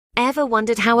Ever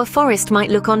wondered how a forest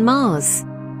might look on Mars?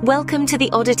 Welcome to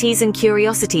the Oddities and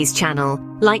Curiosities channel.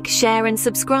 Like, share and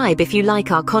subscribe if you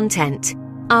like our content.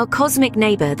 Our cosmic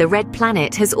neighbor, the red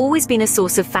planet, has always been a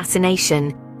source of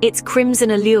fascination, its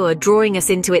crimson allure drawing us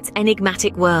into its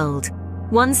enigmatic world.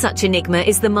 One such enigma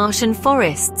is the Martian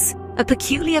forests, a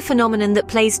peculiar phenomenon that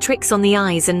plays tricks on the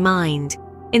eyes and mind.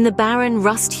 In the barren,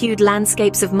 rust-hued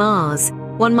landscapes of Mars,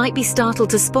 one might be startled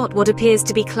to spot what appears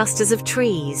to be clusters of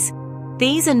trees.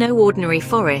 These are no ordinary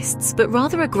forests, but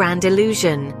rather a grand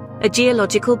illusion, a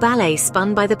geological ballet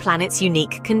spun by the planet's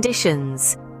unique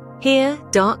conditions. Here,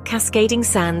 dark cascading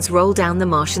sands roll down the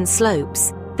Martian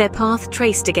slopes, their path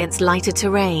traced against lighter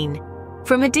terrain.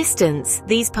 From a distance,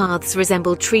 these paths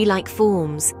resemble tree-like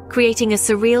forms, creating a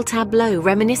surreal tableau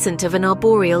reminiscent of an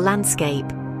arboreal landscape.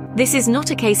 This is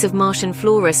not a case of Martian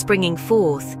flora springing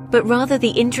forth, but rather the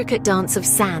intricate dance of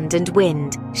sand and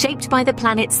wind, shaped by the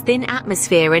planet's thin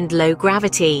atmosphere and low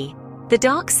gravity. The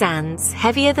dark sands,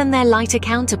 heavier than their lighter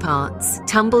counterparts,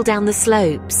 tumble down the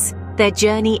slopes, their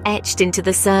journey etched into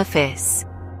the surface.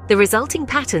 The resulting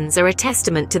patterns are a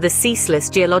testament to the ceaseless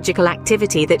geological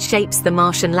activity that shapes the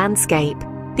Martian landscape.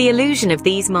 The illusion of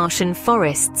these Martian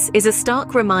forests is a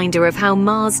stark reminder of how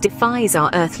Mars defies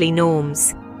our earthly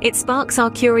norms. It sparks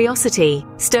our curiosity,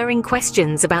 stirring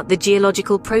questions about the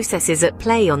geological processes at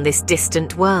play on this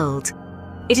distant world.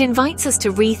 It invites us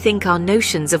to rethink our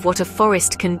notions of what a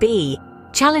forest can be,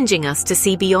 challenging us to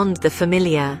see beyond the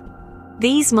familiar.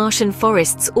 These Martian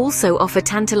forests also offer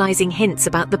tantalizing hints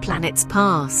about the planet's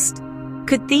past.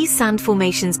 Could these sand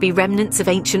formations be remnants of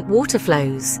ancient water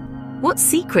flows? What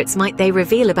secrets might they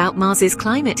reveal about Mars's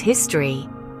climate history?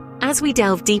 As we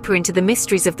delve deeper into the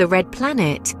mysteries of the red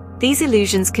planet, these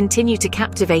illusions continue to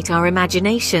captivate our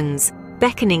imaginations,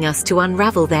 beckoning us to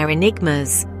unravel their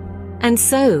enigmas. And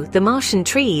so, the Martian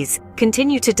trees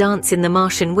continue to dance in the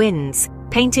Martian winds,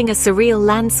 painting a surreal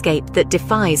landscape that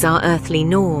defies our earthly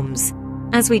norms.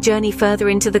 As we journey further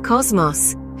into the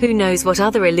cosmos, who knows what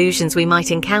other illusions we might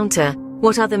encounter,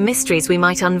 what other mysteries we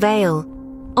might unveil.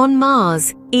 On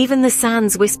Mars, even the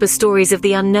sands whisper stories of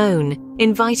the unknown,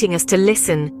 inviting us to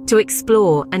listen, to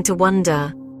explore, and to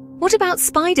wonder. What about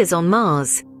spiders on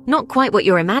Mars? Not quite what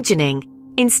you're imagining.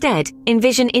 Instead,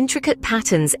 envision intricate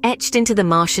patterns etched into the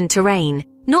Martian terrain,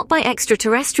 not by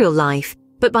extraterrestrial life,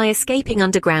 but by escaping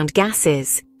underground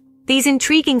gases. These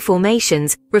intriguing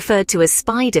formations, referred to as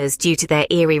spiders due to their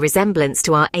eerie resemblance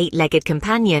to our eight-legged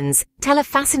companions, tell a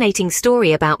fascinating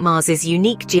story about Mars's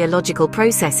unique geological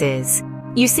processes.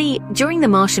 You see, during the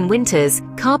Martian winters,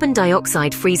 carbon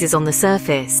dioxide freezes on the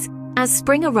surface. As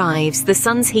spring arrives, the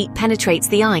sun's heat penetrates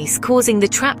the ice, causing the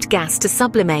trapped gas to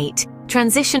sublimate,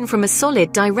 transition from a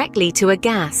solid directly to a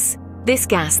gas. This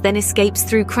gas then escapes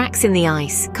through cracks in the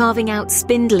ice, carving out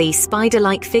spindly,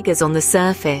 spider-like figures on the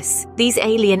surface. These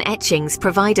alien etchings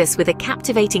provide us with a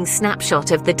captivating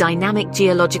snapshot of the dynamic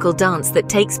geological dance that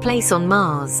takes place on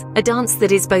Mars, a dance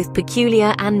that is both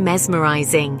peculiar and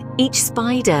mesmerizing. Each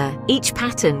spider, each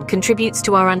pattern contributes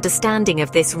to our understanding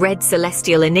of this red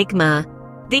celestial enigma.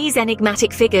 These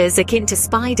enigmatic figures, akin to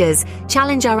spiders,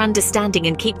 challenge our understanding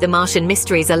and keep the Martian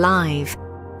mysteries alive.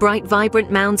 Bright,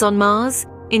 vibrant mounds on Mars?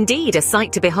 Indeed, a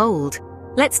sight to behold.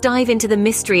 Let's dive into the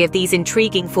mystery of these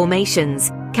intriguing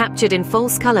formations, captured in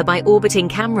false color by orbiting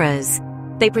cameras.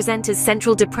 They present as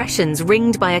central depressions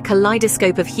ringed by a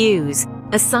kaleidoscope of hues,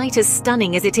 a sight as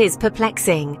stunning as it is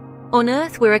perplexing. On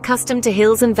Earth, we're accustomed to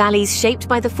hills and valleys shaped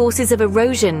by the forces of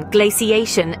erosion,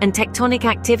 glaciation, and tectonic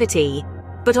activity.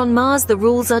 But on Mars, the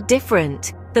rules are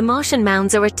different. The Martian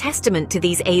mounds are a testament to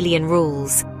these alien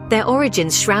rules, their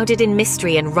origins shrouded in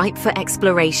mystery and ripe for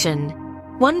exploration.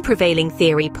 One prevailing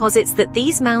theory posits that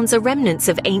these mounds are remnants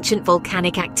of ancient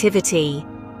volcanic activity.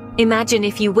 Imagine,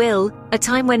 if you will, a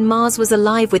time when Mars was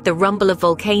alive with the rumble of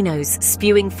volcanoes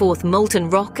spewing forth molten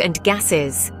rock and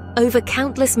gases. Over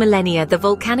countless millennia, the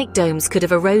volcanic domes could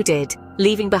have eroded,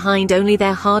 leaving behind only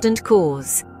their hardened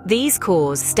cores. These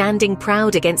cores, standing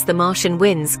proud against the Martian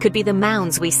winds, could be the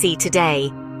mounds we see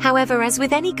today. However, as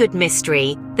with any good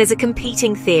mystery, there's a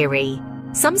competing theory.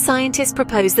 Some scientists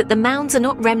propose that the mounds are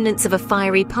not remnants of a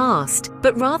fiery past,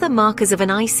 but rather markers of an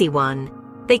icy one.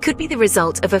 They could be the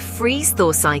result of a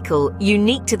freeze-thaw cycle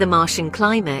unique to the Martian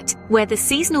climate, where the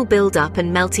seasonal build-up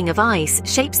and melting of ice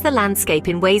shapes the landscape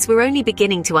in ways we're only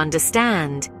beginning to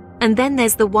understand. And then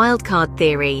there's the wildcard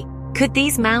theory. Could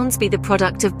these mounds be the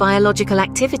product of biological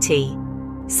activity?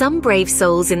 Some brave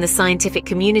souls in the scientific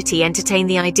community entertain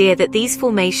the idea that these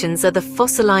formations are the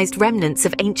fossilized remnants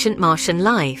of ancient Martian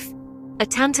life. A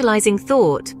tantalizing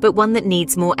thought, but one that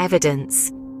needs more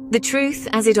evidence. The truth,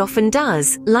 as it often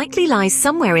does, likely lies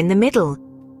somewhere in the middle.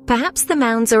 Perhaps the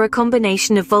mounds are a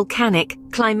combination of volcanic,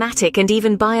 climatic, and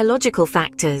even biological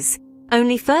factors.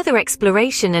 Only further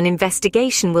exploration and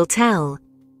investigation will tell.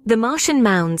 The Martian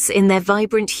mounds, in their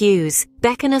vibrant hues,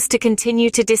 beckon us to continue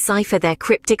to decipher their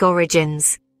cryptic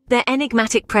origins. Their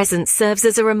enigmatic presence serves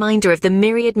as a reminder of the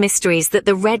myriad mysteries that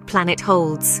the red planet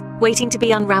holds, waiting to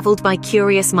be unraveled by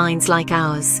curious minds like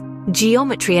ours.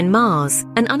 Geometry and Mars,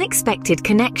 an unexpected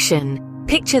connection.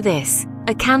 Picture this,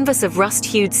 a canvas of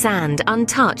rust-hued sand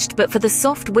untouched but for the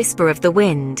soft whisper of the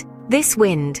wind. This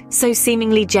wind, so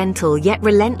seemingly gentle yet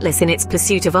relentless in its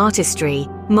pursuit of artistry,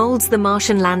 molds the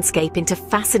Martian landscape into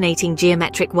fascinating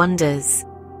geometric wonders.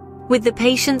 With the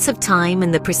patience of time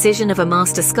and the precision of a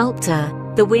master sculptor,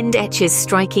 the wind etches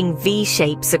striking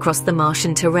V-shapes across the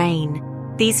Martian terrain.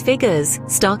 These figures,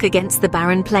 stark against the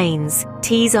barren plains,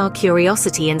 tease our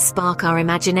curiosity and spark our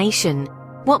imagination.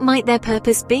 What might their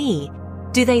purpose be?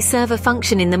 Do they serve a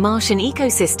function in the Martian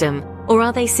ecosystem, or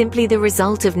are they simply the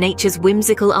result of nature's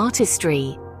whimsical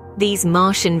artistry? These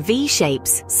Martian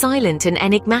V-shapes, silent and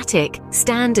enigmatic,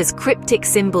 stand as cryptic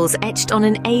symbols etched on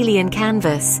an alien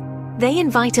canvas. They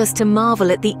invite us to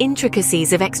marvel at the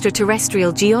intricacies of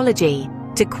extraterrestrial geology,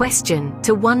 to question,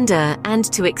 to wonder, and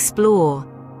to explore.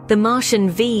 The Martian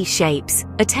V-shapes,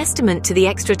 a testament to the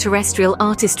extraterrestrial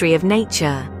artistry of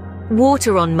nature.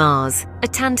 Water on Mars, a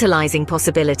tantalizing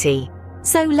possibility.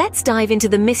 So let's dive into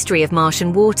the mystery of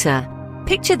Martian water.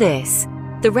 Picture this.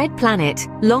 The red planet,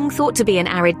 long thought to be an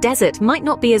arid desert, might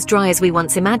not be as dry as we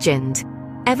once imagined.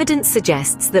 Evidence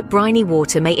suggests that briny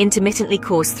water may intermittently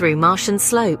course through Martian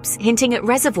slopes, hinting at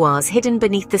reservoirs hidden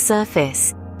beneath the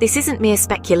surface. This isn't mere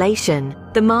speculation.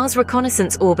 The Mars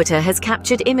Reconnaissance Orbiter has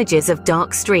captured images of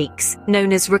dark streaks,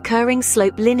 known as recurring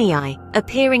slope lineae,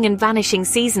 appearing and vanishing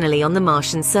seasonally on the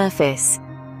Martian surface.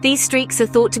 These streaks are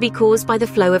thought to be caused by the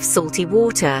flow of salty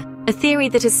water, a theory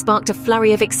that has sparked a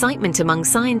flurry of excitement among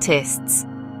scientists.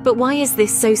 But why is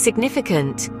this so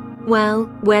significant? Well,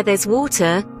 where there's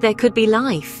water, there could be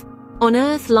life. On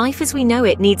Earth, life as we know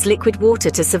it needs liquid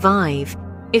water to survive.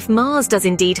 If Mars does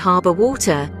indeed harbor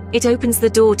water, it opens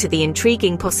the door to the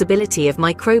intriguing possibility of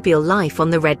microbial life on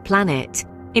the red planet.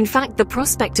 In fact, the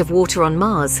prospect of water on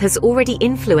Mars has already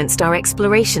influenced our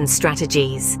exploration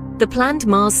strategies. The planned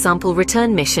Mars sample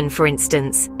return mission, for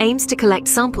instance, aims to collect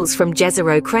samples from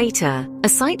Jezero Crater, a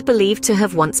site believed to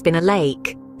have once been a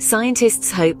lake. Scientists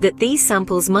hope that these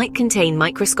samples might contain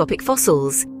microscopic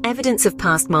fossils, evidence of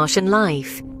past Martian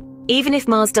life. Even if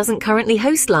Mars doesn't currently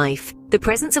host life, the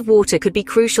presence of water could be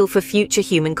crucial for future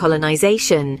human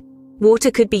colonization. Water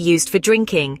could be used for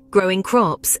drinking, growing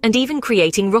crops, and even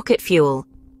creating rocket fuel.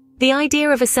 The idea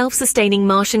of a self-sustaining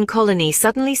Martian colony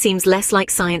suddenly seems less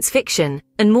like science fiction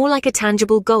and more like a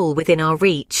tangible goal within our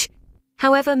reach.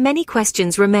 However, many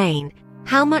questions remain.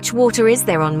 How much water is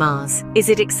there on Mars? Is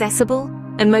it accessible?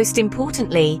 And most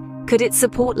importantly, could it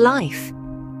support life?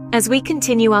 As we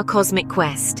continue our cosmic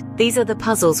quest, these are the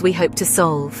puzzles we hope to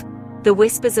solve. The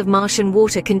whispers of Martian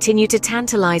water continue to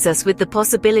tantalize us with the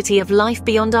possibility of life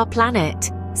beyond our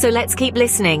planet. So let's keep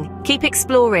listening, keep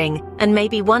exploring, and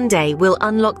maybe one day we'll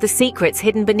unlock the secrets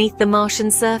hidden beneath the Martian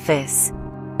surface.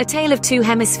 A tale of two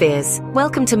hemispheres.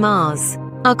 Welcome to Mars.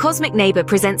 Our cosmic neighbor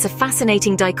presents a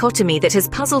fascinating dichotomy that has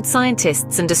puzzled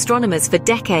scientists and astronomers for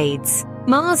decades.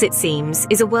 Mars, it seems,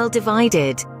 is a world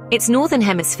divided. Its northern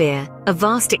hemisphere, a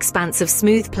vast expanse of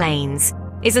smooth plains,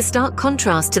 is a stark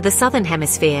contrast to the southern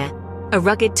hemisphere, a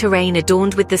rugged terrain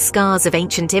adorned with the scars of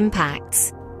ancient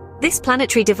impacts. This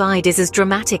planetary divide is as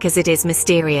dramatic as it is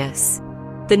mysterious.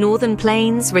 The northern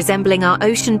plains, resembling our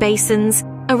ocean basins,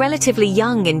 are relatively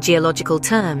young in geological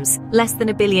terms, less than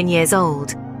 1 billion years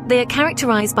old. They are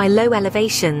characterized by low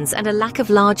elevations and a lack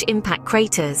of large impact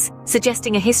craters,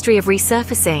 suggesting a history of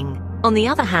resurfacing. On the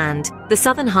other hand, the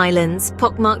southern highlands,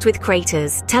 pockmarked with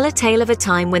craters, tell a tale of a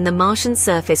time when the Martian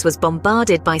surface was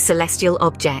bombarded by celestial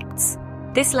objects.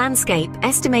 This landscape,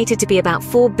 estimated to be about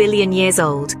 4 billion years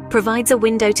old, provides a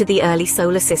window to the early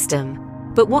solar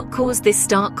system. But what caused this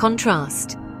stark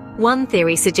contrast? One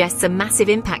theory suggests a massive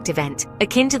impact event,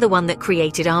 akin to the one that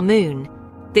created our moon.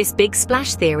 This big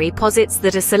splash theory posits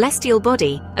that a celestial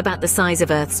body, about the size of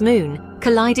Earth's moon,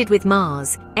 collided with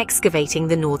Mars, excavating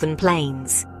the northern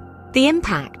plains. The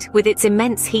impact, with its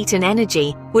immense heat and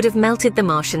energy, would have melted the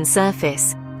Martian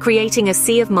surface, creating a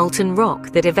sea of molten rock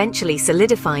that eventually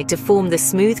solidified to form the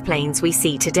smooth plains we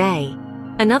see today.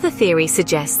 Another theory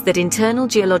suggests that internal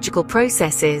geological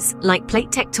processes, like plate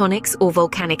tectonics or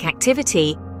volcanic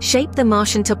activity, shaped the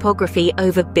Martian topography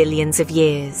over billions of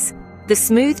years. The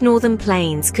smooth northern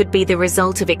plains could be the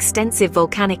result of extensive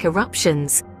volcanic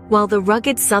eruptions, while the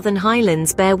rugged southern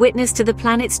highlands bear witness to the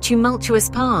planet's tumultuous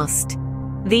past.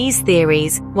 These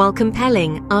theories, while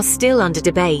compelling, are still under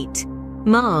debate.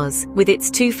 Mars, with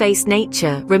its two-faced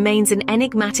nature, remains an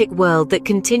enigmatic world that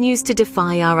continues to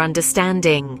defy our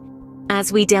understanding.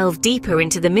 As we delve deeper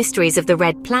into the mysteries of the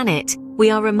red planet, we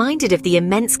are reminded of the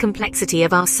immense complexity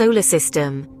of our solar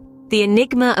system. The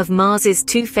enigma of Mars's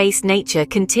two-faced nature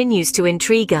continues to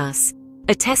intrigue us,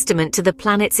 a testament to the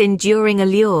planet's enduring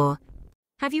allure.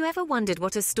 Have you ever wondered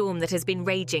what a storm that has been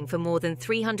raging for more than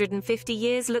 350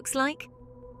 years looks like?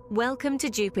 Welcome to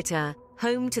Jupiter,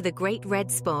 home to the Great Red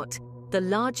Spot, the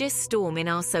largest storm in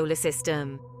our solar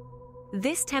system.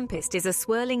 This tempest is a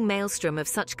swirling maelstrom of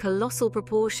such colossal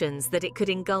proportions that it could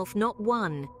engulf not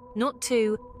one, not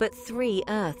two, but three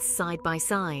Earths side by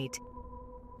side.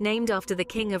 Named after the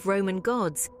king of Roman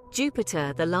gods,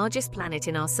 Jupiter, the largest planet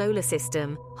in our solar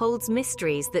system, holds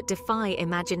mysteries that defy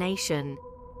imagination.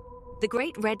 The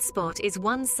Great Red Spot is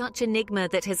one such enigma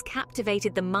that has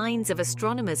captivated the minds of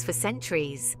astronomers for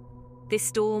centuries. This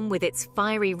storm, with its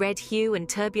fiery red hue and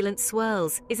turbulent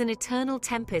swirls, is an eternal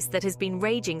tempest that has been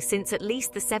raging since at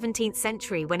least the 17th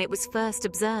century when it was first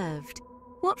observed.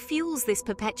 What fuels this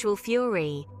perpetual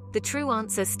fury? The true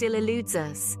answer still eludes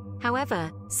us.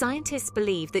 However, scientists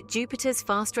believe that Jupiter's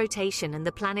fast rotation and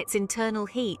the planet's internal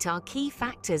heat are key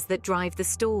factors that drive the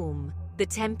storm. The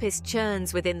tempest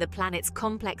churns within the planet's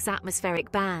complex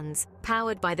atmospheric bands,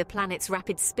 powered by the planet's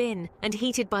rapid spin and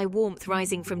heated by warmth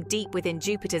rising from deep within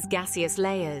Jupiter's gaseous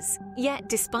layers. Yet,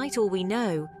 despite all we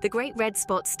know, the Great Red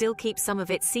Spot still keeps some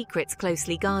of its secrets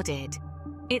closely guarded.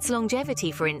 Its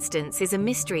longevity, for instance, is a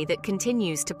mystery that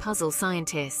continues to puzzle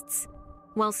scientists.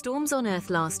 While storms on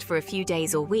Earth last for a few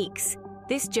days or weeks,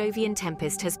 this Jovian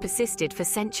tempest has persisted for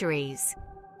centuries.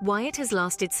 Why it has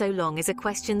lasted so long is a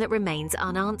question that remains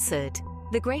unanswered.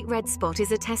 The Great Red Spot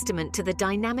is a testament to the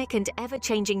dynamic and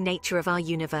ever-changing nature of our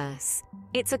universe.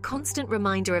 It's a constant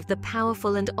reminder of the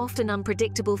powerful and often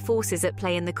unpredictable forces at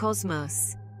play in the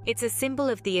cosmos. It's a symbol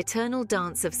of the eternal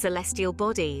dance of celestial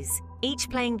bodies, each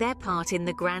playing their part in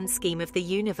the grand scheme of the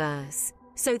universe.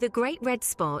 So the Great Red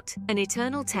Spot, an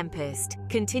eternal tempest,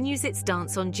 continues its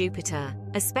dance on Jupiter,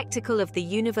 a spectacle of the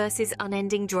universe's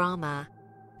unending drama.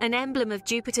 An emblem of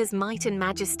Jupiter's might and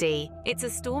majesty, it's a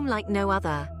storm like no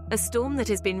other, a storm that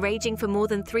has been raging for more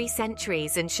than 3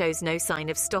 centuries and shows no sign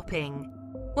of stopping.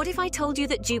 What if I told you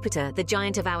that Jupiter, the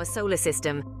giant of our solar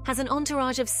system, has an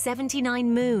entourage of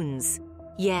 79 moons?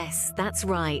 Yes, that's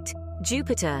right.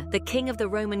 Jupiter, the king of the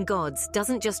Roman gods,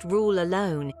 doesn't just rule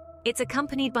alone. It's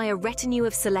accompanied by a retinue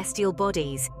of celestial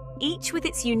bodies, each with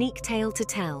its unique tale to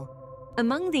tell.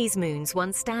 Among these moons,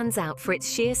 one stands out for its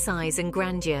sheer size and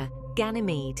grandeur,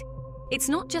 Ganymede. It's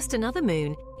not just another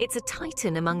moon, it's a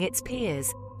titan among its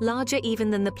peers, larger even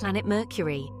than the planet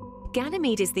Mercury.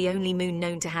 Ganymede is the only moon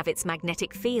known to have its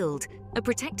magnetic field, a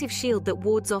protective shield that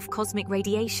wards off cosmic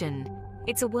radiation.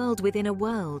 It's a world within a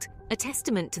world, a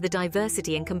testament to the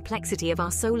diversity and complexity of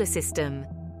our solar system.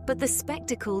 But the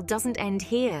spectacle doesn't end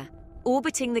here.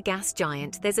 Orbiting the gas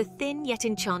giant, there's a thin yet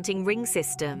enchanting ring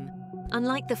system.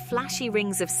 Unlike the flashy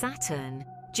rings of Saturn,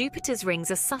 Jupiter's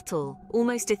rings are subtle,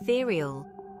 almost ethereal.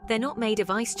 They're not made of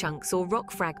ice chunks or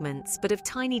rock fragments, but of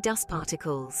tiny dust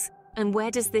particles. And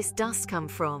where does this dust come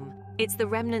from? It's the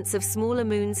remnants of smaller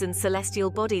moons and celestial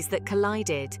bodies that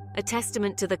collided, a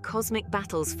testament to the cosmic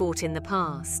battles fought in the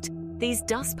past. These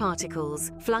dust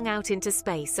particles, flung out into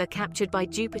space, are captured by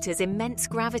Jupiter's immense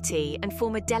gravity and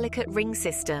form a delicate ring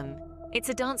system. It's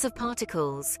a dance of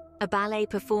particles, a ballet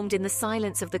performed in the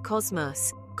silence of the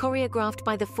cosmos, choreographed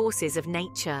by the forces of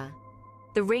nature.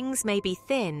 The rings may be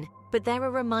thin, but they're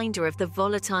a reminder of the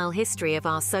volatile history of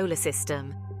our solar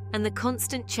system and the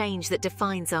constant change that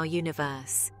defines our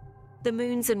universe. The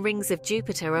moons and rings of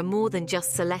Jupiter are more than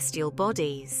just celestial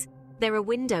bodies. They're a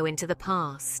window into the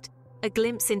past, a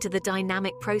glimpse into the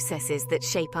dynamic processes that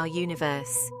shape our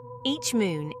universe. Each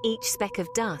moon, each speck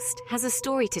of dust, has a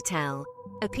story to tell,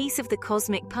 a piece of the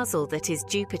cosmic puzzle that is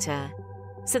Jupiter.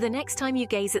 So the next time you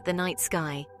gaze at the night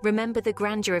sky, remember the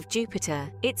grandeur of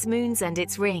Jupiter, its moons and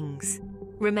its rings.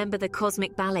 Remember the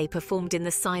cosmic ballet performed in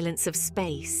the silence of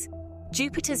space.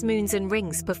 Jupiter's moons and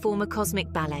rings perform a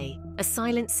cosmic ballet, a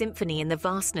silent symphony in the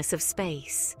vastness of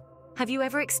space. Have you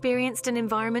ever experienced an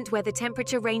environment where the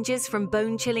temperature ranges from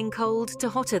bone-chilling cold to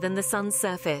hotter than the sun's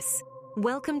surface?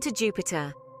 Welcome to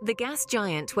Jupiter, the gas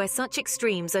giant where such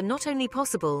extremes are not only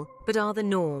possible, but are the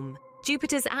norm.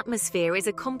 Jupiter's atmosphere is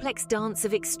a complex dance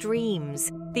of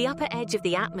extremes. The upper edge of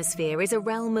the atmosphere is a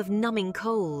realm of numbing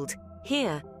cold.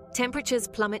 Here, temperatures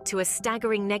plummet to a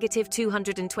staggering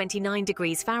 -229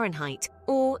 degrees Fahrenheit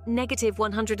or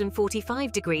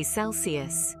 -145 degrees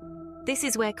Celsius. This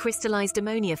is where crystallized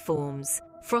ammonia forms,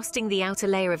 frosting the outer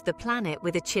layer of the planet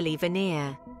with a chilly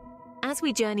veneer. As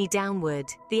we journey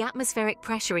downward, the atmospheric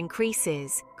pressure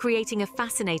increases, creating a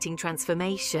fascinating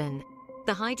transformation.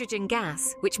 The hydrogen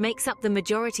gas, which makes up the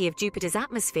majority of Jupiter's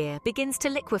atmosphere, begins to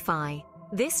liquefy.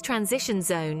 This transition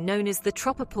zone, known as the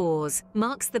tropopause,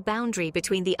 marks the boundary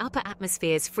between the upper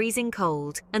atmosphere's freezing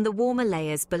cold and the warmer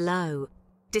layers below.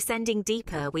 Descending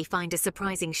deeper, we find a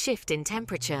surprising shift in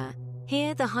temperature.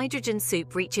 Here, the hydrogen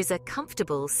soup reaches a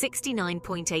comfortable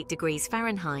 69.8 degrees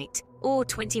Fahrenheit, or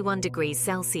 21 degrees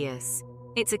Celsius.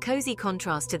 It's a cozy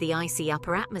contrast to the icy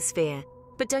upper atmosphere.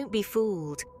 But don't be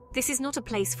fooled. This is not a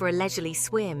place for a leisurely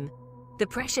swim. The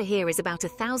pressure here is about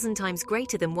 1,000 times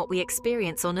greater than what we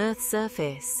experience on Earth's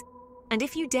surface. And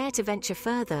if you dare to venture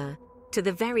further, to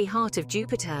the very heart of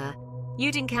Jupiter,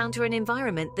 you'd encounter an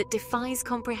environment that defies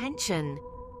comprehension.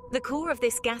 The core of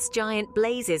this gas giant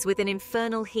blazes with an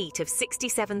infernal heat of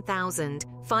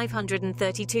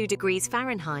 67,532 degrees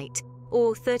Fahrenheit,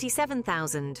 or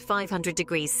 37,500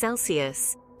 degrees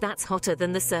Celsius. That's hotter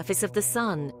than the surface of the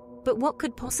sun. But what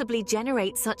could possibly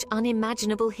generate such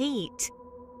unimaginable heat?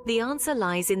 The answer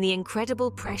lies in the incredible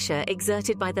pressure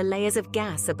exerted by the layers of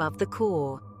gas above the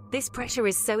core. This pressure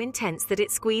is so intense that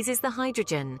it squeezes the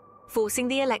hydrogen, forcing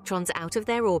the electrons out of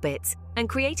their orbits and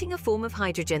creating a form of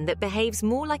hydrogen that behaves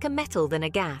more like a metal than a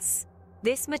gas.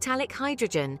 This metallic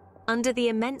hydrogen, under the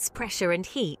immense pressure and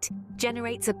heat,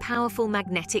 generates a powerful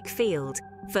magnetic field,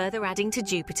 further adding to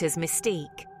Jupiter's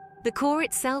mystique. The core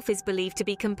itself is believed to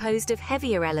be composed of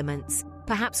heavier elements,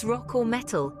 perhaps rock or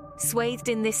metal, swathed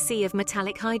in this sea of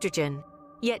metallic hydrogen.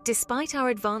 Yet despite our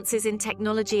advances in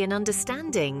technology and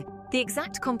understanding, the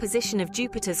exact composition of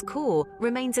Jupiter's core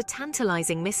remains a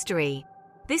tantalizing mystery.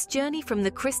 This journey from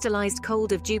the crystallized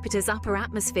cold of Jupiter's upper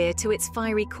atmosphere to its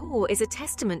fiery core is a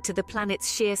testament to the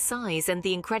planet's sheer size and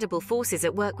the incredible forces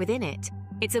at work within it.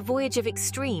 It's a voyage of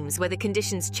extremes where the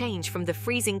conditions change from the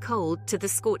freezing cold to the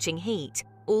scorching heat,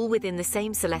 all within the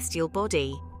same celestial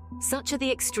body. Such are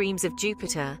the extremes of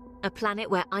Jupiter, a planet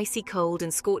where icy cold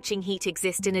and scorching heat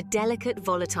exist in a delicate,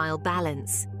 volatile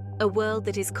balance. A world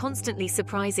that is constantly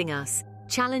surprising us,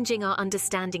 challenging our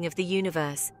understanding of the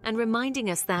universe, and reminding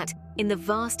us that, in the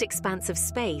vast expanse of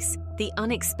space, the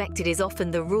unexpected is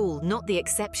often the rule, not the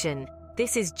exception.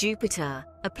 This is Jupiter,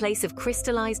 a place of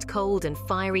crystallized cold and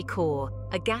fiery core,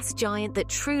 a gas giant that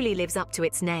truly lives up to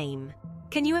its name.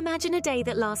 Can you imagine a day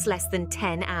that lasts less than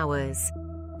 10 hours?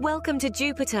 Welcome to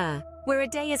Jupiter, where a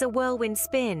day is a whirlwind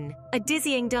spin, a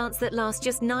dizzying dance that lasts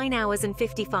just 9 hours and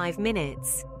 55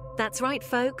 minutes. That's right,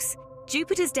 folks.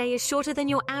 Jupiter's day is shorter than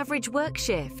your average work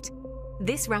shift.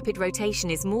 This rapid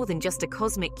rotation is more than just a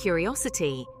cosmic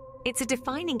curiosity. It's a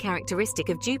defining characteristic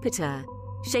of Jupiter,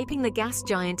 shaping the gas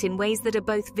giant in ways that are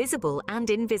both visible and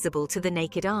invisible to the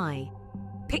naked eye.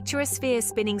 Picture a sphere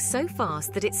spinning so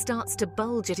fast that it starts to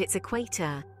bulge at its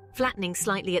equator, flattening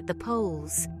slightly at the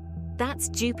poles. That's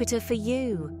Jupiter for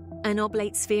you. An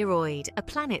oblate spheroid, a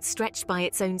planet stretched by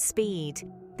its own speed.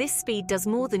 This speed does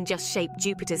more than just shape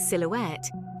Jupiter's silhouette.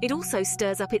 It also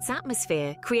stirs up its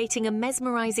atmosphere, creating a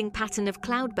mesmerizing pattern of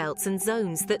cloud belts and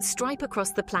zones that stripe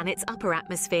across the planet's upper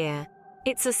atmosphere.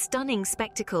 It's a stunning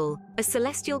spectacle, a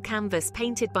celestial canvas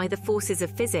painted by the forces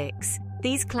of physics.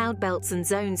 These cloud belts and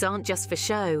zones aren't just for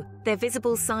show. They're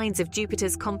visible signs of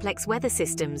Jupiter's complex weather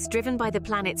systems driven by the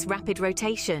planet's rapid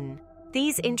rotation.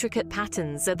 These intricate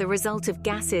patterns are the result of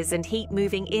gases and heat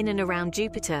moving in and around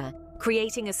Jupiter,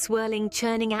 creating a swirling,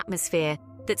 churning atmosphere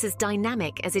that's as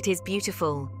dynamic as it is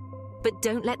beautiful. But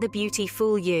don't let the beauty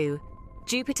fool you.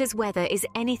 Jupiter's weather is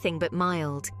anything but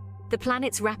mild. The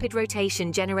planet's rapid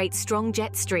rotation generates strong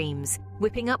jet streams,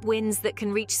 whipping up winds that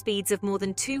can reach speeds of more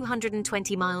than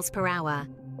 220 miles per hour.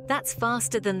 That's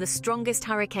faster than the strongest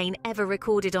hurricane ever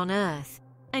recorded on Earth.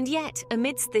 And yet,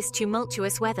 amidst this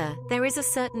tumultuous weather, there is a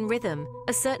certain rhythm,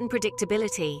 a certain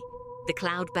predictability. The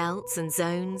cloud belts and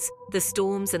zones, the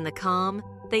storms and the calm,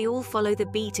 they all follow the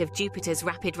beat of Jupiter's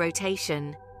rapid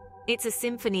rotation. It's a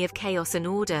symphony of chaos and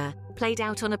order, played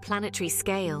out on a planetary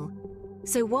scale.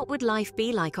 So what would life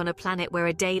be like on a planet where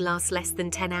a day lasts less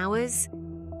than 10 hours?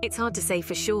 It's hard to say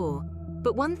for sure,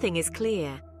 but one thing is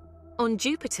clear. On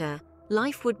Jupiter,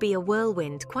 life would be a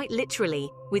whirlwind, quite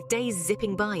literally, with days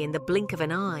zipping by in the blink of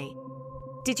an eye.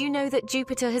 Did you know that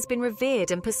Jupiter has been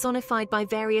revered and personified by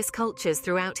various cultures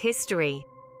throughout history?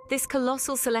 This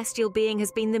colossal celestial being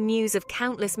has been the muse of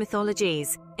countless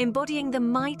mythologies, embodying the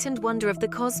might and wonder of the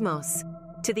cosmos.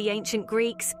 To the ancient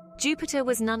Greeks, Jupiter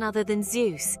was none other than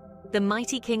Zeus, the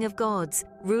mighty king of gods,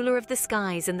 ruler of the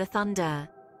skies and the thunder.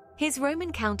 His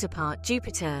Roman counterpart,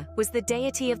 Jupiter, was the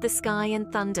deity of the sky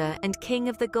and thunder and king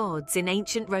of the gods in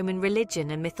ancient Roman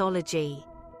religion and mythology.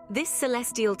 This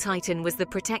celestial titan was the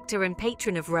protector and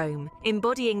patron of Rome,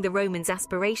 embodying the Romans'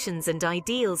 aspirations and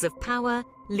ideals of power,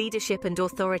 leadership, and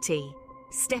authority.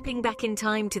 Stepping back in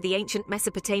time to the ancient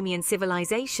Mesopotamian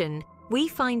civilization, we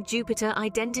find Jupiter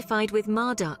identified with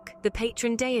Marduk, the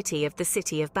patron deity of the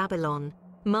city of Babylon.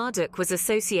 Marduk was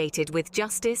associated with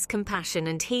justice, compassion,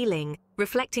 and healing,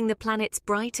 reflecting the planet's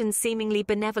bright and seemingly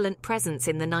benevolent presence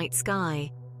in the night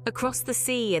sky. Across the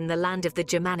sea in the land of the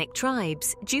Germanic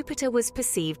tribes, Jupiter was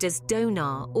perceived as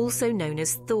Donar, also known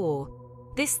as Thor.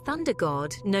 This thunder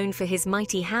god, known for his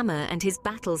mighty hammer and his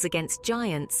battles against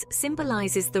giants,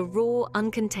 symbolizes the raw,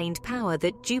 uncontained power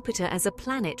that Jupiter as a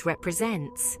planet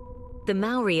represents. The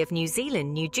Maori of New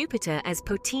Zealand knew Jupiter as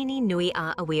Potini Nui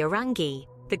a Awiarangi,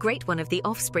 the Great One of the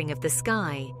offspring of the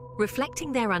sky,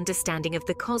 reflecting their understanding of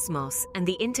the cosmos and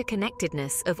the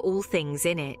interconnectedness of all things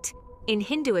in it. In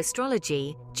Hindu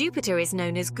astrology, Jupiter is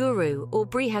known as Guru or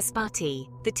Brihaspati,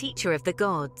 the teacher of the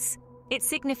gods. It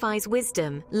signifies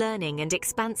wisdom, learning, and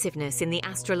expansiveness in the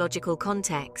astrological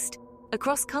context.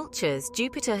 Across cultures,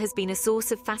 Jupiter has been a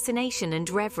source of fascination and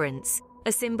reverence,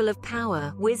 a symbol of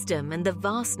power, wisdom, and the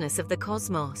vastness of the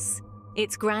cosmos.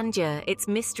 Its grandeur, its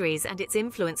mysteries, and its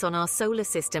influence on our solar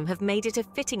system have made it a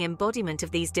fitting embodiment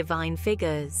of these divine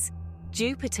figures.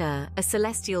 Jupiter, a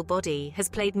celestial body, has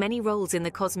played many roles in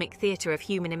the cosmic theatre of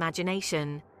human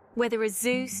imagination. Whether as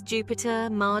Zeus, Jupiter,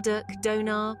 Marduk,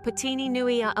 Donar, Potini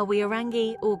Nui a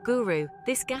Awiarangi, or Guru,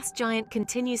 this gas giant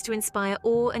continues to inspire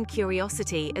awe and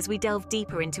curiosity as we delve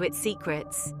deeper into its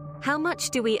secrets. How much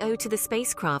do we owe to the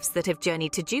spacecrafts that have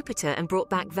journeyed to Jupiter and brought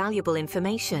back valuable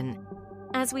information?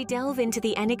 As we delve into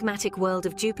the enigmatic world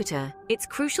of Jupiter, it's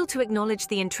crucial to acknowledge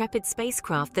the intrepid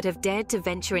spacecraft that have dared to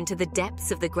venture into the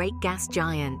depths of the great gas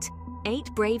giant. 8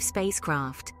 brave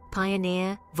spacecraft,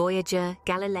 Pioneer, Voyager,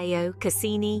 Galileo,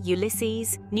 Cassini,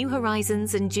 Ulysses, New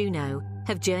Horizons, and Juno,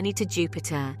 have journeyed to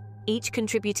Jupiter, each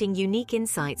contributing unique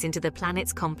insights into the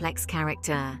planet's complex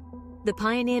character. The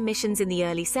Pioneer missions in the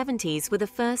early 70s were the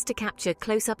first to capture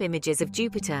close-up images of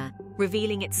Jupiter,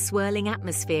 revealing its swirling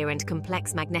atmosphere and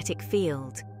complex magnetic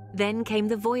field. Then came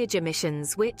the Voyager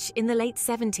missions, which, in the late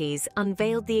 70s,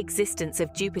 unveiled the existence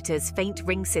of Jupiter's faint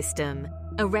ring system,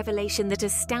 a revelation that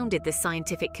astounded the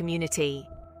scientific community.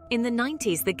 In the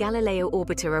 90s, the Galileo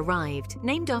orbiter arrived,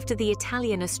 named after the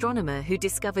Italian astronomer who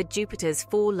discovered Jupiter's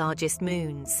 4 largest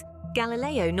moons.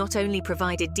 Galileo not only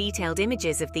provided detailed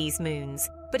images of these moons,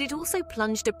 but it also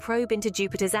plunged a probe into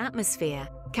Jupiter's atmosphere,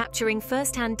 capturing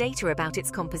first-hand data about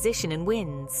its composition and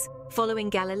winds. Following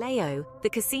Galileo, the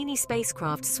Cassini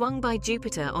spacecraft swung by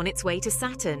Jupiter on its way to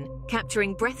Saturn,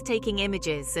 capturing breathtaking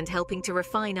images and helping to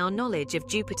refine our knowledge of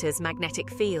Jupiter's magnetic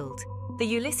field. The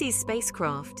Ulysses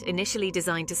spacecraft, initially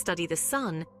designed to study the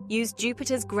Sun, used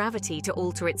Jupiter's gravity to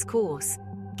alter its course,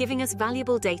 giving us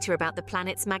valuable data about the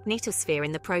planet's magnetosphere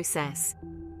in the process.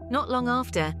 Not long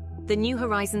after, the New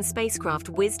Horizons spacecraft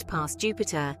whizzed past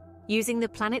Jupiter, using the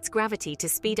planet's gravity to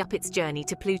speed up its journey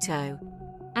to Pluto.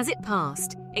 As it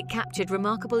passed, it captured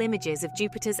remarkable images of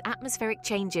Jupiter's atmospheric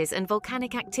changes and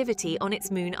volcanic activity on its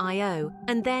moon Io,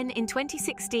 and then in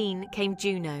 2016 came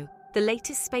Juno, the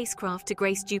latest spacecraft to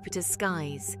grace Jupiter's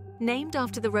skies. Named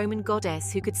after the Roman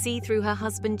goddess who could see through her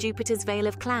husband Jupiter's veil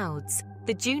of clouds,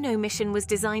 the Juno mission was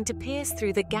designed to pierce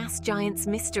through the gas giant's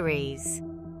mysteries.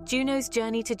 Juno's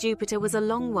journey to Jupiter was a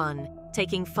long one,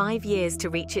 taking 5 years to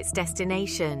reach its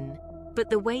destination. But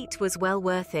the wait was well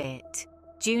worth it.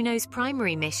 Juno's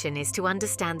primary mission is to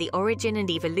understand the origin and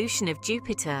evolution of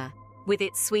Jupiter. With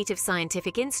its suite of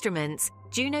scientific instruments,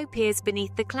 Juno peers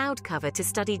beneath the cloud cover to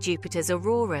study Jupiter's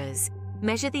auroras,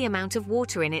 measure the amount of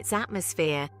water in its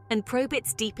atmosphere, and probe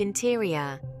its deep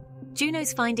interior.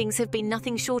 Juno's findings have been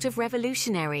nothing short of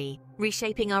revolutionary,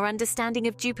 reshaping our understanding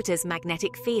of Jupiter's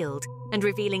magnetic field and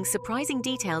revealing surprising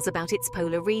details about its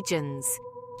polar regions.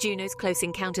 Juno's close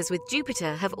encounters with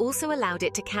Jupiter have also allowed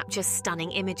it to capture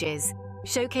stunning images,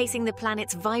 showcasing the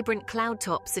planet's vibrant cloud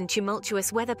tops and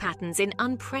tumultuous weather patterns in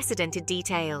unprecedented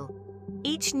detail.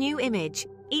 Each new image,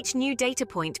 each new data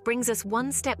point brings us one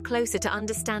step closer to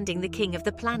understanding the king of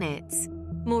the planets.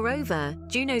 Moreover,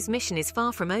 Juno's mission is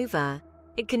far from over.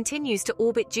 It continues to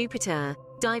orbit Jupiter,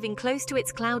 diving close to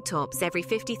its cloud tops every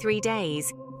 53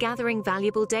 days, gathering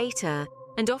valuable data,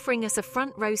 and offering us a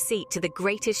front-row seat to the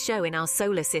greatest show in our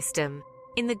solar system.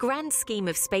 In the grand scheme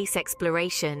of space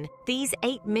exploration, these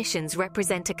 8 missions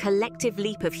represent a collective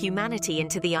leap of humanity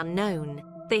into the unknown.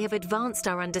 They have advanced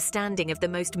our understanding of the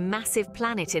most massive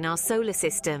planet in our solar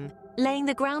system, laying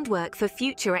the groundwork for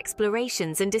future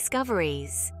explorations and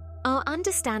discoveries. Our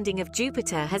understanding of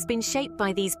Jupiter has been shaped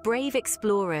by these brave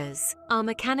explorers, our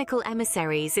mechanical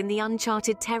emissaries in the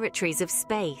uncharted territories of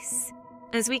space.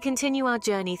 As we continue our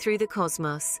journey through the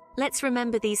cosmos, let's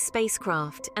remember these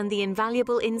spacecraft and the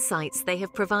invaluable insights they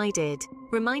have provided,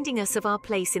 reminding us of our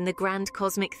place in the grand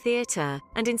cosmic theater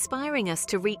and inspiring us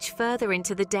to reach further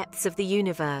into the depths of the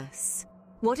universe.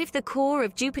 What if the core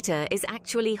of Jupiter is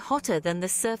actually hotter than the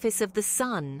surface of the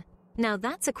Sun? Now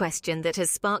that's a question that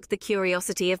has sparked the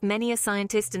curiosity of many a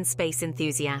scientist and space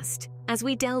enthusiast. As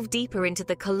we delve deeper into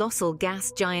the colossal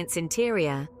gas giant's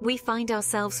interior, we find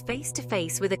ourselves face to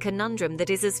face with a conundrum that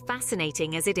is as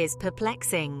fascinating as it is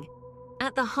perplexing.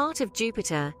 At the heart of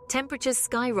Jupiter, temperatures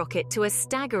skyrocket to a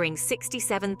staggering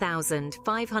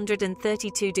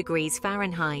 67,532 degrees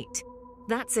Fahrenheit.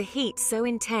 That's a heat so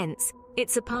intense, it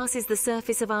surpasses the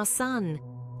surface of our Sun.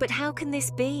 But how can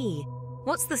this be?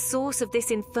 What's the source of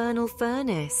this infernal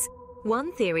furnace?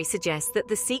 One theory suggests that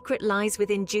the secret lies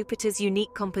within Jupiter's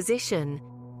unique composition.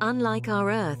 Unlike our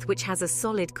Earth, which has a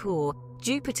solid core,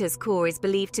 Jupiter's core is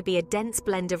believed to be a dense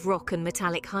blend of rock and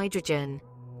metallic hydrogen.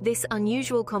 This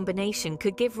unusual combination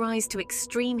could give rise to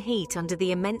extreme heat under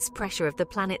the immense pressure of the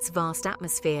planet's vast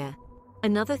atmosphere.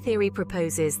 Another theory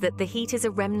proposes that the heat is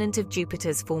a remnant of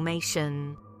Jupiter's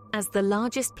formation. As the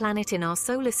largest planet in our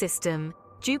solar system,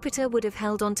 Jupiter would have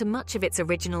held on to much of its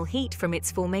original heat from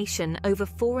its formation over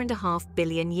 4.5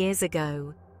 billion years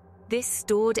ago. This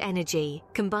stored energy,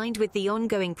 combined with the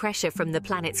ongoing pressure from the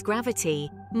planet's gravity,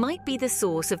 might be the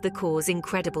source of the core's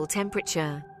incredible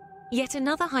temperature. Yet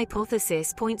another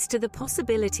hypothesis points to the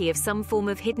possibility of some form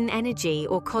of hidden energy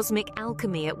or cosmic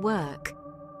alchemy at work.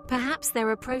 Perhaps there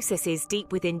are processes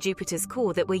deep within Jupiter's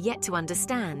core that we're yet to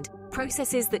understand,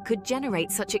 processes that could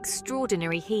generate such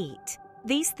extraordinary heat.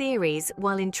 These theories,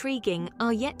 while intriguing,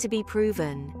 are yet to be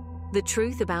proven. The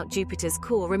truth about Jupiter's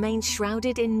core remains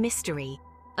shrouded in mystery,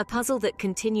 a puzzle that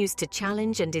continues to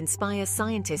challenge and inspire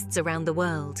scientists around the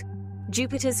world.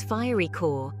 Jupiter's fiery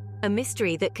core, a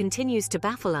mystery that continues to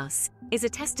baffle us, is a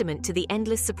testament to the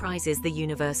endless surprises the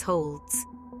universe holds.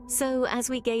 So, as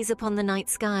we gaze upon the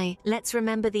night sky, let's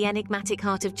remember the enigmatic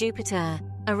heart of Jupiter,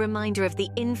 a reminder of the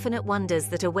infinite wonders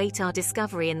that await our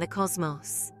discovery in the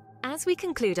cosmos. As we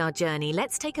conclude our journey,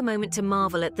 let's take a moment to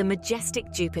marvel at the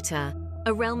majestic Jupiter,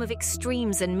 a realm of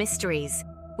extremes and mysteries.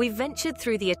 We've ventured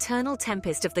through the eternal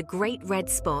tempest of the Great Red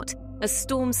Spot, a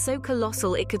storm so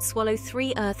colossal it could swallow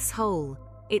 3 Earths whole.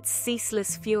 Its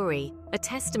ceaseless fury, a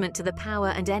testament to the power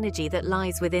and energy that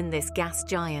lies within this gas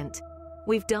giant.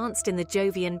 We've danced in the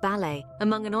Jovian ballet,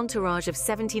 among an entourage of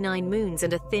 79 moons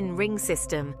and a thin ring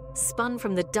system, spun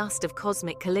from the dust of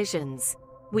cosmic collisions.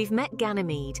 We've met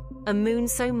Ganymede, a moon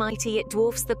so mighty it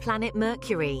dwarfs the planet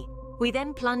Mercury. We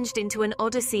then plunged into an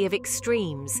odyssey of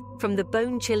extremes, from the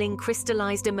bone-chilling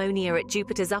crystallized ammonia at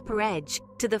Jupiter's upper edge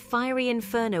to the fiery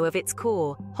inferno of its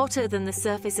core, hotter than the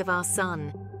surface of our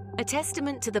Sun. A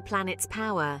testament to the planet's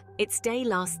power, its day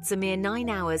lasts a mere 9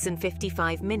 hours and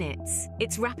 55 minutes,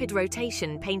 its rapid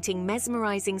rotation painting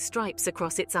mesmerizing stripes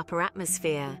across its upper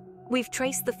atmosphere. We've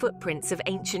traced the footprints of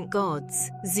ancient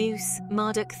gods, Zeus,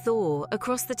 Marduk, Thor,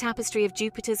 across the tapestry of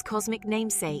Jupiter's cosmic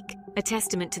namesake, a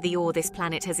testament to the awe this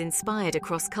planet has inspired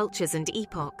across cultures and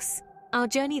epochs. Our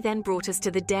journey then brought us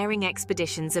to the daring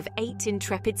expeditions of 8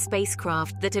 intrepid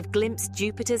spacecraft that have glimpsed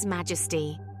Jupiter's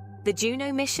majesty. The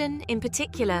Juno mission, in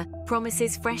particular,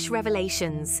 promises fresh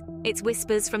revelations, its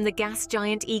whispers from the gas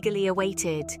giant eagerly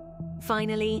awaited.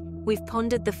 Finally, we've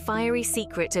pondered the fiery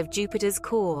secret of Jupiter's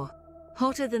core.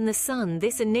 Hotter than the Sun,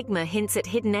 this enigma hints at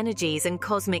hidden energies and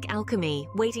cosmic alchemy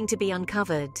waiting to be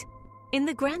uncovered. In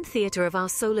the grand theater of our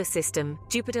solar system,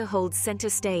 Jupiter holds center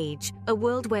stage, a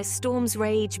world where storms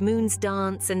rage, moons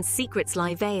dance, and secrets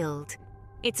lie veiled.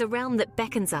 It's a realm that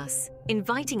beckons us,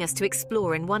 inviting us to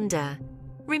explore and wonder.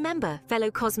 Remember,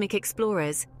 fellow cosmic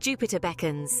explorers, Jupiter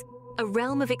beckons. A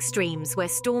realm of extremes where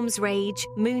storms rage,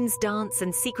 moons dance,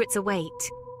 and secrets await.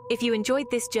 If you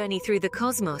enjoyed this journey through the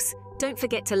cosmos, don't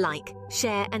forget to like,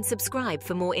 share, and subscribe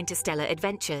for more interstellar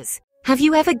adventures. Have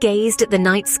you ever gazed at the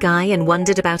night sky and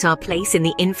wondered about our place in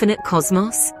the infinite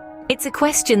cosmos? It's a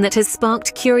question that has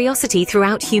sparked curiosity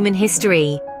throughout human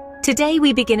history. Today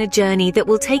we begin a journey that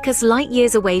will take us light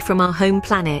years away from our home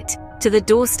planet, to the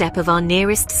doorstep of our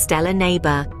nearest stellar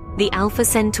neighbor, the Alpha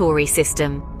Centauri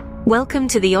system. Welcome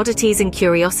to the Oddities and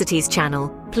Curiosities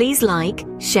channel. Please like,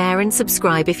 share, and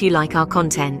subscribe if you like our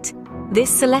content. This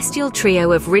celestial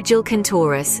trio of Rigil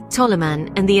Kentaurus,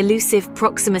 Ptolemy, and the elusive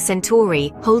Proxima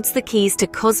Centauri holds the keys to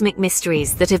cosmic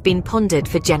mysteries that have been pondered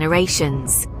for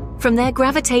generations. From their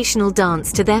gravitational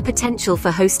dance to their potential for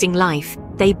hosting life,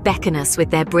 they beckon us with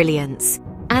their brilliance.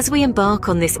 As we embark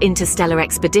on this interstellar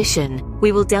expedition,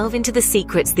 we will delve into the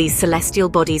secrets these celestial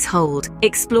bodies hold,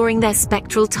 exploring their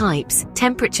spectral types,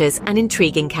 temperatures, and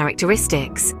intriguing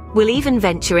characteristics. We'll even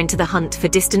venture into the hunt for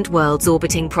distant worlds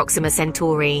orbiting Proxima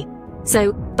Centauri.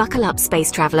 So, buckle up,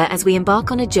 space traveler, as we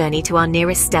embark on a journey to our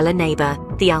nearest stellar neighbor,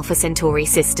 the Alpha Centauri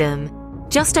system.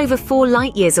 Just over 4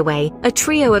 light-years away, a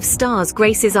trio of stars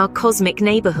graces our cosmic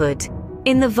neighborhood.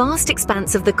 In the vast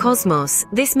expanse of the cosmos,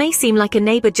 this may seem like a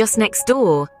neighbor just next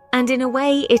door, and in a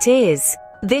way it is.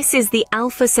 This is the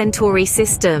Alpha Centauri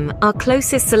system, our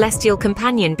closest celestial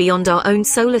companion beyond our own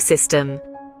solar system.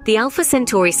 The Alpha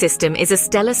Centauri system is a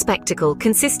stellar spectacle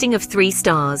consisting of 3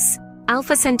 stars: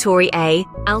 Alpha Centauri A,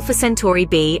 Alpha Centauri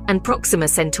B, and Proxima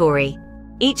Centauri.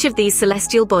 Each of these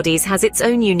celestial bodies has its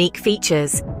own unique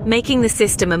features, making the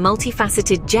system a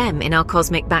multifaceted gem in our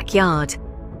cosmic backyard.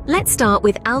 Let's start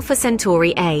with Alpha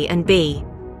Centauri A and B.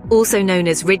 Also known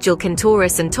as Rigil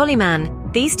Kentaurus and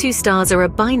Toliman, these 2 stars are a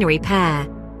binary pair,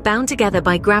 bound together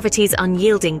by gravity's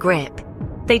unyielding grip.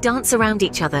 They dance around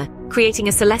each other, creating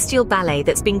a celestial ballet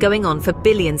that's been going on for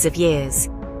billions of years.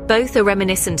 Both are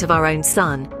reminiscent of our own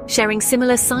sun, sharing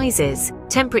similar sizes,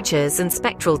 temperatures, and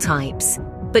spectral types.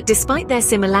 But despite their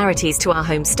similarities to our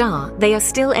home star, they are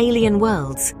still alien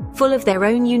worlds, full of their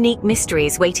own unique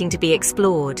mysteries waiting to be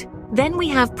explored. Then we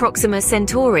have Proxima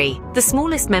Centauri, the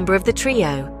smallest member of the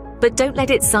trio. But don't let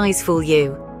its size fool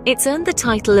you. It's earned the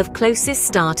title of closest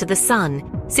star to the sun,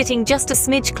 sitting just a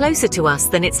smidge closer to us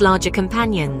than its larger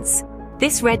companions.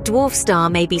 This red dwarf star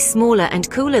may be smaller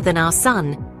and cooler than our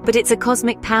sun, but it's a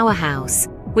cosmic powerhouse,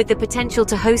 with the potential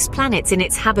to host planets in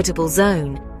its habitable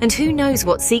zone, and who knows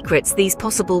what secrets these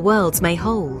possible worlds may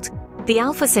hold. The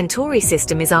Alpha Centauri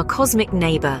system is our cosmic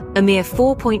neighbor, a mere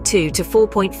 4.2 to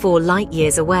 4.4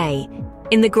 light-years away.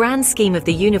 In the grand scheme of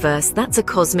the universe, that's a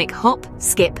cosmic hop,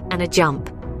 skip, and a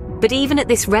jump. But even at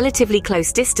this relatively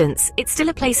close distance, it's still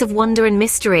a place of wonder and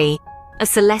mystery, a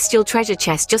celestial treasure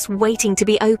chest just waiting to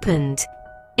be opened.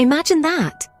 Imagine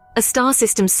that! A star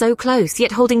system so close,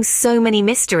 yet holding so many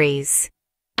mysteries.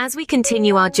 As we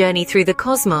continue our journey through the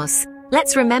cosmos,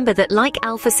 let's remember that like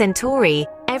Alpha Centauri,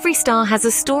 every star has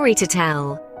a story to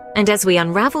tell. And as we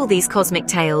unravel these cosmic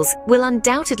tales, we'll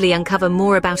undoubtedly uncover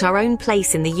more about our own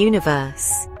place in the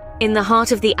universe. In the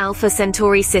heart of the Alpha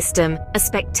Centauri system, a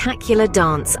spectacular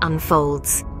dance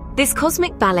unfolds. This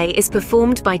cosmic ballet is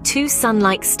performed by 2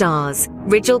 sun-like stars,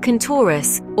 Rigil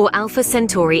Kentaurus, or Alpha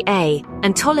Centauri A,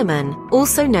 and Toliman,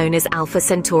 also known as Alpha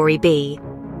Centauri B.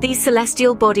 These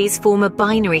celestial bodies form a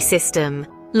binary system,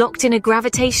 locked in a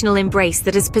gravitational embrace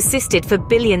that has persisted for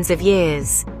billions of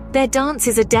years. Their dance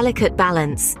is a delicate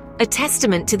balance, a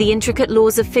testament to the intricate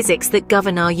laws of physics that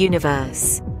govern our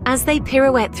universe. As they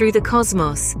pirouette through the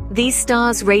cosmos, these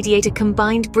stars radiate a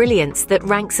combined brilliance that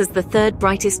ranks as the 3rd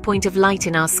brightest point of light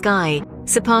in our sky,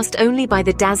 surpassed only by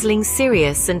the dazzling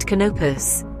Sirius and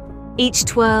Canopus. Each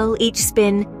twirl, each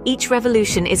spin, each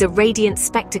revolution is a radiant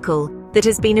spectacle that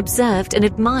has been observed and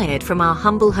admired from our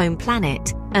humble home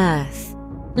planet, Earth.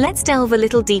 Let's delve a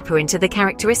little deeper into the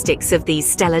characteristics of these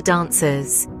stellar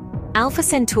dancers. Alpha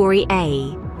Centauri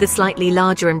A, the slightly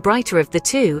larger and brighter of the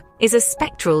 2, is a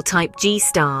spectral type G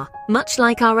star, much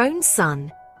like our own sun.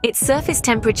 Its surface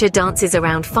temperature dances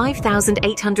around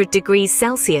 5,800 degrees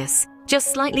Celsius,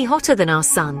 just slightly hotter than our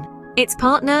sun. Its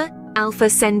partner, Alpha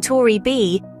Centauri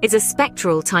B, is a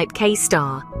spectral type K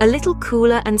star, a little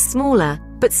cooler and smaller,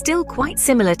 but still quite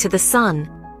similar to the sun.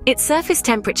 Its surface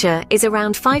temperature is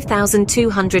around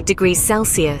 5,200 degrees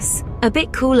Celsius, a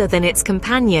bit cooler than its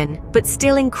companion, but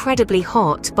still incredibly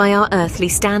hot by our earthly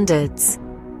standards.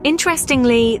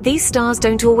 Interestingly, these stars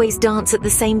don't always dance at the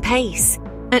same pace.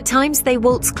 At times they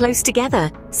waltz close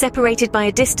together, separated by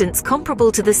a distance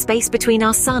comparable to the space between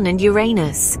our Sun and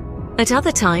Uranus. At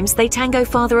other times they tango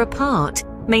farther apart,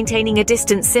 maintaining a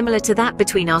distance similar to that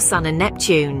between our Sun and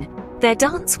Neptune. Their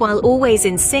dance, while always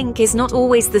in sync, is not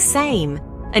always the same.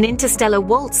 An interstellar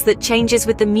waltz that changes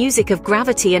with the music of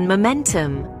gravity and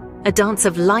momentum. A dance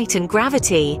of light and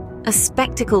gravity, a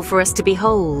spectacle for us to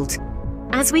behold.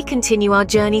 As we continue our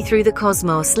journey through the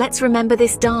cosmos, let's remember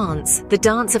this dance, the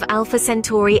dance of Alpha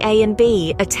Centauri A and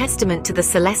B, a testament to the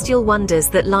celestial wonders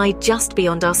that lie just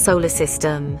beyond our solar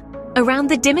system. Around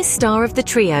the dimmest star of the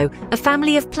trio, a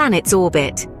family of planets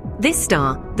orbit. This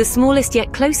star, the smallest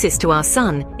yet closest to our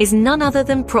Sun, is none other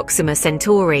than Proxima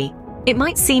Centauri. It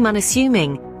might seem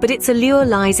unassuming, but its allure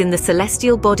lies in the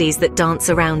celestial bodies that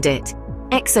dance around it.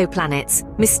 Exoplanets,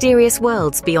 mysterious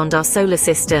worlds beyond our solar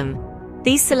system.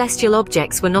 These celestial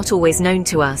objects were not always known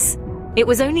to us. It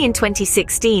was only in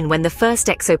 2016 when the first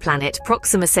exoplanet,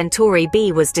 Proxima Centauri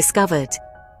B, was discovered.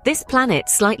 This planet,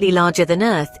 slightly larger than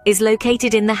Earth, is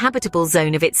located in the habitable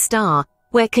zone of its star,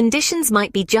 where conditions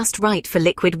might be just right for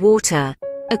liquid water,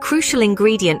 a crucial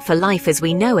ingredient for life as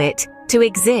we know it, to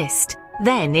exist.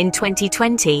 Then, in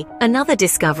 2020, another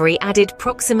discovery added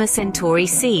Proxima Centauri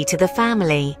c to the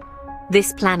family.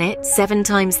 This planet, 7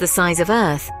 times the size of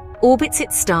Earth, orbits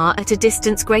its star at a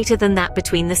distance greater than that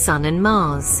between the Sun and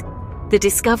Mars. The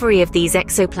discovery of these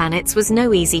exoplanets was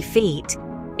no easy feat.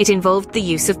 It involved the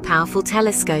use of powerful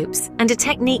telescopes and a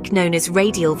technique known as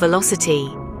radial velocity.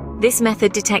 This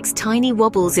method detects tiny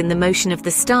wobbles in the motion of the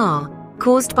star,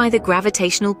 caused by the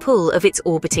gravitational pull of its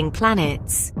orbiting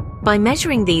planets. By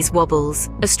measuring these wobbles,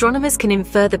 astronomers can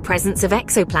infer the presence of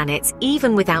exoplanets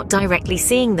even without directly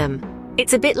seeing them.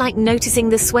 It's a bit like noticing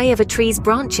the sway of a tree's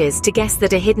branches to guess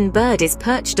that a hidden bird is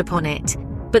perched upon it.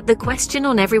 But the question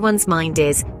on everyone's mind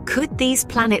is, could these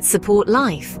planets support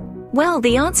life? Well,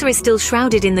 the answer is still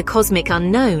shrouded in the cosmic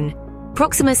unknown.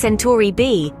 Proxima Centauri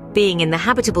b, being in the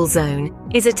habitable zone,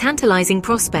 is a tantalizing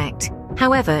prospect.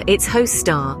 However, its host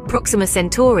star, Proxima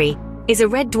Centauri, is a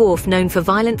red dwarf known for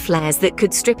violent flares that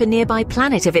could strip a nearby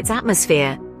planet of its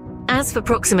atmosphere. As for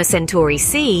Proxima Centauri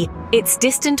c, its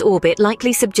distant orbit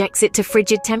likely subjects it to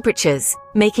frigid temperatures,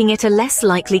 making it a less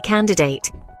likely candidate.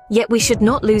 Yet we should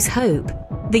not lose hope.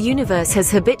 The universe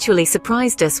has habitually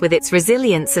surprised us with its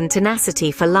resilience and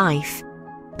tenacity for life.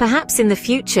 Perhaps in the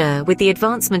future, with the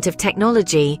advancement of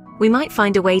technology, we might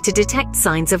find a way to detect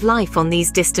signs of life on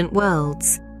these distant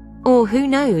worlds. Or who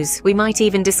knows, we might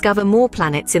even discover more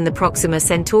planets in the Proxima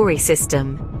Centauri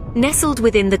system. Nestled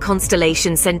within the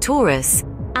constellation Centaurus,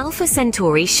 Alpha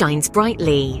Centauri shines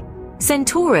brightly.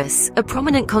 Centaurus, a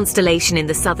prominent constellation in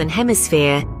the southern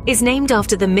hemisphere, is named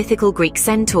after the mythical Greek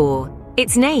centaur.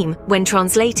 Its name, when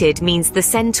translated, means the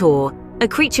centaur, a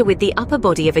creature with the upper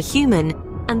body of a human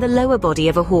and the lower body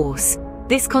of a horse.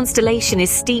 This constellation is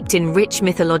steeped in rich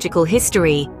mythological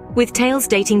history, with tales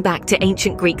dating back to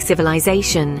ancient Greek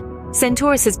civilization.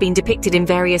 Centaurus has been depicted in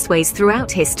various ways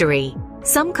throughout history.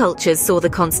 Some cultures saw the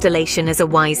constellation as a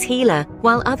wise healer,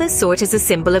 while others saw it as a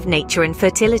symbol of nature and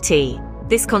fertility.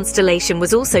 This constellation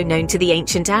was also known to the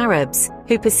ancient Arabs,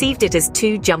 who perceived it as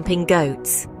 2 jumping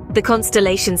goats. The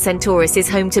constellation Centaurus is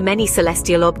home to many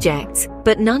celestial objects,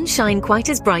 but none shine quite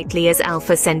as brightly as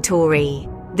Alpha Centauri.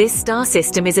 This star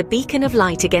system is a beacon of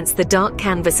light against the dark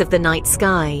canvas of the night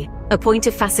sky, a point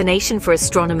of fascination for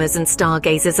astronomers and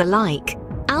stargazers alike.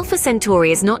 Alpha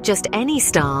Centauri is not just any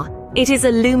star, it is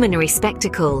a luminary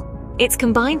spectacle. Its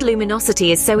combined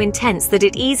luminosity is so intense that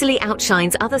it easily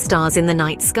outshines other stars in the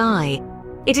night sky.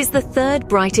 It is the 3rd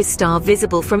brightest star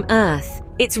visible from Earth,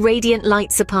 its radiant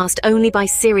light surpassed only by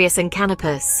Sirius and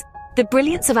Canopus. The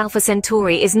brilliance of Alpha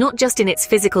Centauri is not just in its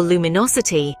physical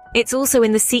luminosity, it's also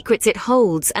in the secrets it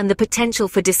holds and the potential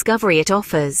for discovery it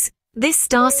offers. This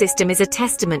star system is a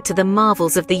testament to the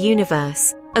marvels of the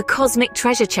universe, a cosmic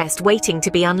treasure chest waiting to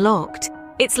be unlocked.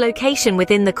 Its location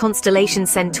within the constellation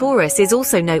Centaurus is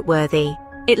also noteworthy.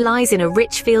 It lies in a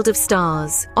rich field of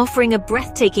stars, offering a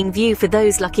breathtaking view for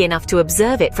those lucky enough to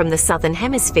observe it from the southern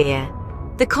hemisphere.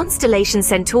 The constellation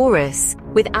Centaurus,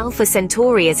 with Alpha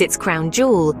Centauri as its crown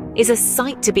jewel, is a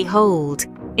sight to behold.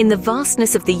 In the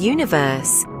vastness of the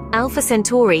universe, Alpha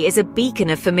Centauri is a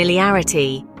beacon of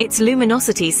familiarity. Its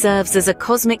luminosity serves as a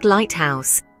cosmic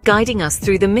lighthouse, guiding us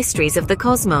through the mysteries of the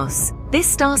cosmos. This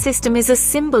star system is a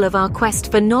symbol of our quest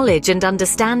for knowledge and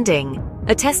understanding,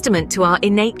 a testament to our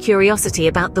innate curiosity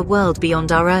about the world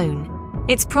beyond our own.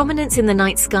 Its prominence in the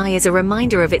night sky is a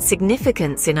reminder of its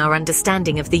significance in our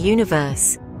understanding of the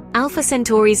universe. Alpha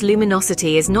Centauri's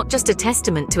luminosity is not just a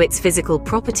testament to its physical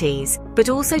properties, but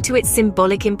also to its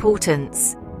symbolic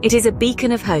importance. It is a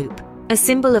beacon of hope, a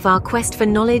symbol of our quest for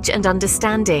knowledge and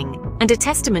understanding, and a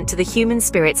testament to the human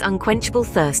spirit's unquenchable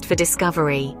thirst for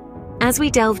discovery. As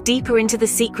we delve deeper into the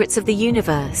secrets of the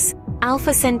universe,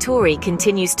 Alpha Centauri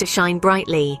continues to shine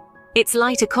brightly, its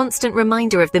light a constant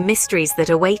reminder of the mysteries that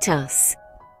await us.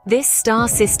 This star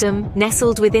system,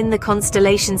 nestled within the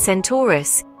constellation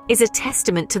Centaurus, is a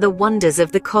testament to the wonders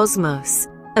of the cosmos,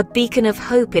 a beacon of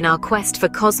hope in our quest for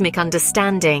cosmic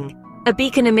understanding. A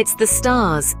beacon amidst the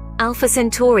stars, Alpha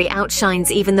Centauri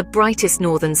outshines even the brightest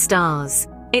northern stars.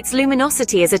 Its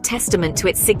luminosity is a testament to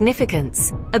its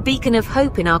significance, a beacon of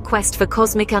hope in our quest for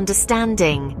cosmic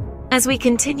understanding. As we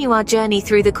continue our journey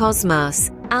through the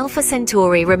cosmos, Alpha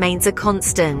Centauri remains a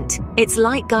constant, its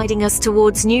light guiding us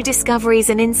towards new discoveries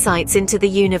and insights into the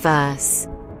universe.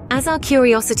 As our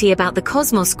curiosity about the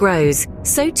cosmos grows,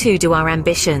 so too do our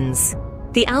ambitions.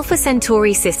 The Alpha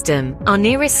Centauri system, our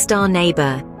nearest star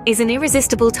neighbor, is an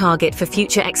irresistible target for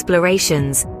future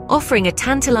explorations, offering a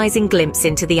tantalizing glimpse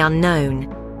into the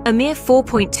unknown. A mere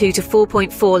 4.2 to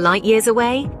 4.4 light-years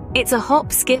away, it's a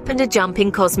hop, skip and a jump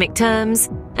in cosmic terms,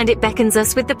 and it beckons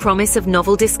us with the promise of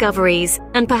novel discoveries,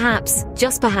 and perhaps,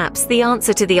 just perhaps, the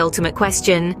answer to the ultimate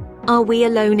question: are we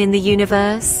alone in the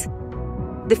universe?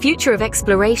 The future of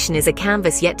exploration is a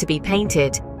canvas yet to be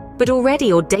painted, but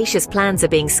already audacious plans are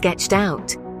being sketched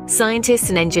out. Scientists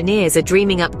and engineers are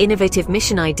dreaming up innovative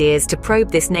mission ideas to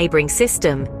probe this neighboring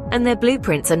system, and their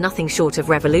blueprints are nothing short of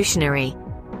revolutionary.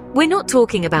 We're not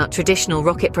talking about traditional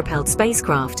rocket-propelled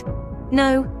spacecraft.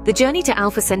 No, the journey to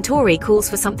Alpha Centauri calls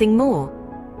for something more.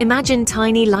 Imagine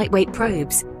tiny, lightweight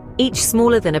probes, each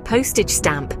smaller than a postage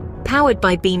stamp, powered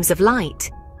by beams of light.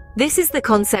 This is the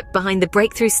concept behind the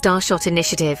Breakthrough Starshot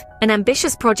initiative, an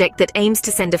ambitious project that aims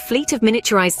to send a fleet of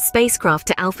miniaturized spacecraft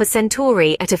to Alpha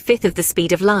Centauri at a fifth of the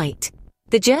speed of light.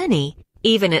 The journey,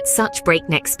 even at such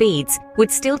breakneck speeds,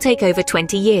 would still take over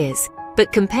 20 years.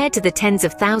 But compared to the tens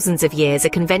of thousands of years a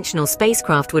conventional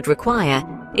spacecraft would require,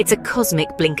 it's a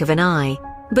cosmic blink of an eye.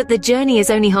 But the journey is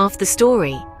only half the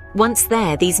story. Once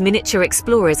there, these miniature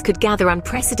explorers could gather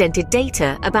unprecedented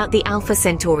data about the Alpha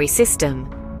Centauri system.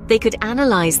 They could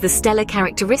analyze the stellar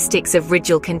characteristics of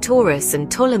Rigil Kentaurus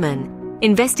and Ptolemy,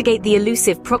 investigate the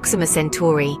elusive Proxima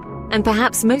Centauri, and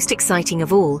perhaps most exciting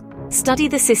of all, study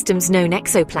the system's known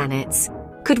exoplanets.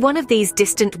 Could one of these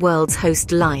distant worlds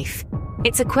host life?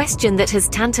 It's a question that has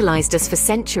tantalized us for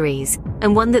centuries,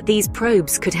 and one that these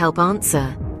probes could help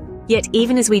answer. Yet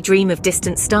even as we dream of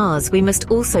distant stars, we must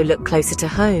also look closer to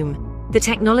home. The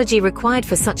technology required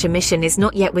for such a mission is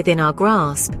not yet within our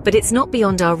grasp, but it's not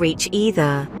beyond our reach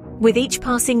either. With each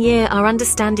passing year, our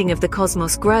understanding of the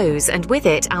cosmos grows, and with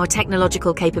it, our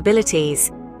technological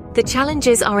capabilities. The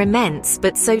challenges are immense,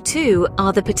 but so too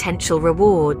are the potential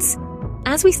rewards.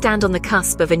 As we stand on the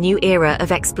cusp of a new era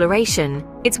of exploration,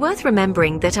 it's worth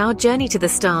remembering that our journey to the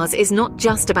stars is not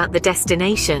just about the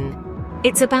destination.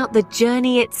 It's about the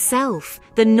journey itself,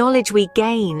 the knowledge we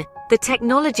gain, the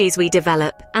technologies we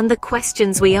develop, and the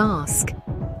questions we ask.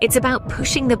 It's about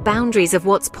pushing the boundaries of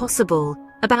what's possible,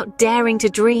 about daring to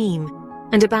dream,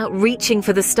 and about reaching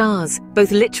for the stars,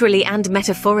 both literally and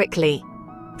metaphorically.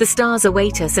 The stars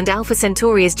await us, and Alpha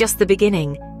Centauri is just the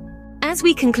beginning. As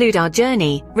we conclude our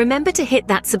journey, remember to hit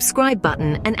that subscribe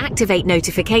button and activate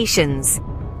notifications.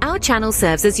 Our channel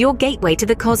serves as your gateway to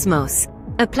the cosmos,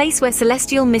 a place where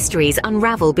celestial mysteries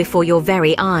unravel before your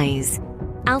very eyes.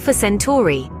 Alpha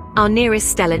Centauri, our nearest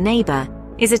stellar neighbor,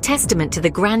 is a testament to the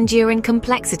grandeur and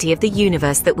complexity of the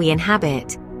universe that we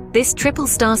inhabit. This triple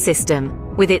star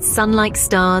system, with its sun-like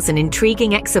stars and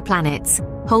intriguing exoplanets,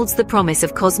 holds the promise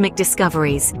of cosmic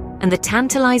discoveries and the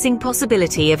tantalizing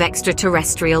possibility of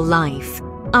extraterrestrial life.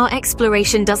 Our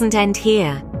exploration doesn't end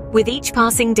here. With each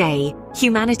passing day,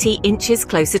 humanity inches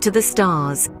closer to the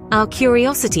stars, our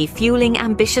curiosity fueling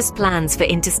ambitious plans for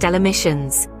interstellar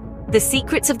missions. The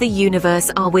secrets of the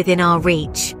universe are within our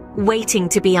reach, waiting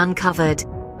to be uncovered.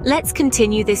 Let's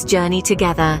continue this journey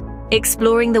together,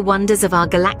 exploring the wonders of our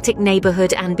galactic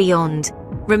neighborhood and beyond.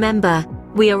 Remember,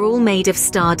 we are all made of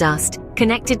stardust,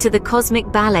 connected to the cosmic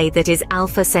ballet that is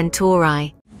Alpha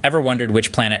Centauri. Ever wondered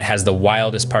which planet has the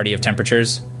wildest party of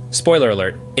temperatures? Spoiler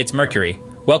alert, it's Mercury.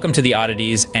 Welcome to the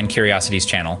Oddities and Curiosities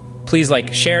channel. Please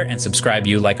like, share, and subscribe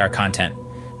you like our content.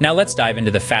 Now let's dive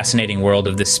into the fascinating world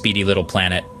of this speedy little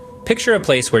planet. Picture a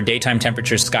place where daytime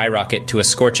temperatures skyrocket to a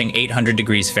scorching 800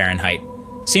 degrees Fahrenheit.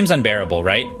 Seems unbearable,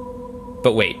 right?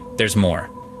 But wait, there's more.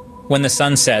 When the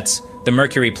sun sets, the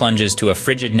mercury plunges to a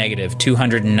frigid negative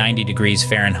 290 degrees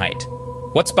Fahrenheit.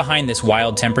 What's behind this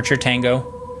wild temperature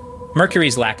tango?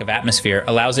 Mercury's lack of atmosphere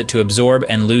allows it to absorb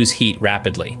and lose heat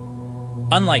rapidly.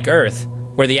 Unlike Earth,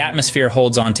 where the atmosphere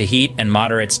holds on to heat and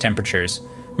moderates temperatures,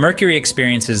 Mercury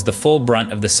experiences the full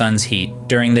brunt of the sun's heat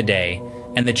during the day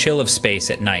and the chill of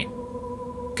space at night.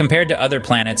 Compared to other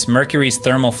planets, Mercury's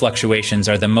thermal fluctuations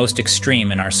are the most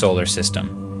extreme in our solar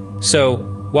system. So,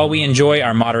 while we enjoy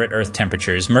our moderate Earth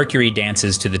temperatures, Mercury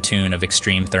dances to the tune of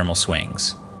extreme thermal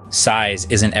swings. Size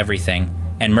isn't everything,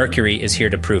 and Mercury is here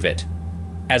to prove it.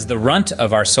 As the runt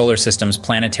of our solar system's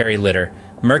planetary litter,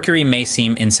 Mercury may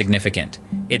seem insignificant.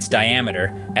 Its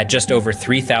diameter, at just over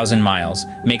 3,000 miles,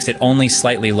 makes it only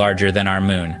slightly larger than our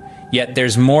moon. Yet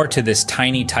there's more to this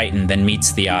tiny titan than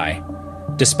meets the eye.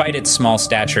 Despite its small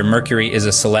stature, Mercury is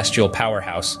a celestial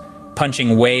powerhouse,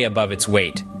 punching way above its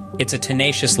weight. It's a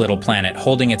tenacious little planet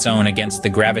holding its own against the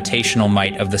gravitational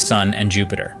might of the Sun and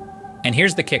Jupiter. And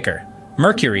here's the kicker.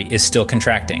 Mercury is still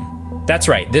contracting. That's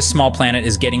right, this small planet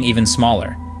is getting even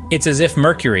smaller. It's as if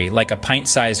Mercury, like a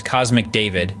pint-sized cosmic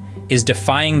David, is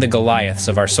defying the Goliaths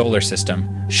of our solar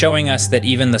system, showing us that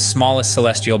even the smallest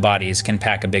celestial bodies can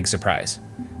pack a big surprise.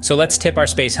 So let's tip our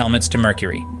space helmets to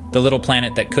Mercury, the little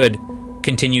planet that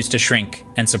continues to shrink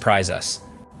and surprise us.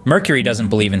 Mercury doesn't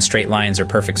believe in straight lines or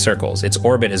perfect circles. Its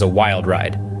orbit is a wild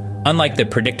ride. Unlike the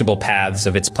predictable paths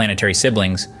of its planetary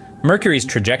siblings, Mercury's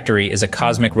trajectory is a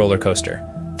cosmic roller coaster,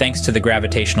 thanks to the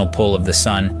gravitational pull of the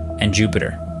Sun and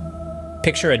Jupiter.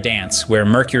 Picture a dance where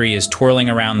Mercury is twirling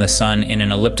around the Sun in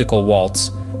an elliptical waltz,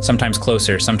 sometimes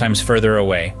closer, sometimes further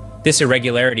away. This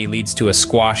irregularity leads to a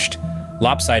squashed,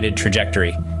 lopsided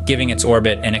trajectory, giving its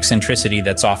orbit an eccentricity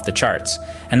that's off the charts.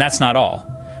 And that's not all.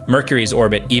 Mercury's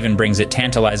orbit even brings it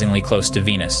tantalizingly close to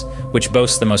Venus, which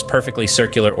boasts the most perfectly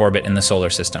circular orbit in the solar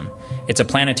system. It's a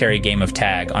planetary game of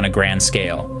tag on a grand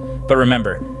scale. But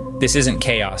remember, this isn't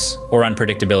chaos or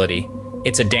unpredictability.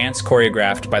 It's a dance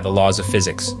choreographed by the laws of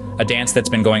physics, a dance that's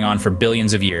been going on for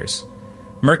billions of years.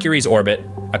 Mercury's orbit,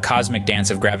 a cosmic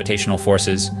dance of gravitational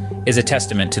forces, is a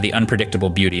testament to the unpredictable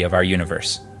beauty of our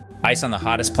universe. Ice on the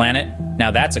hottest planet?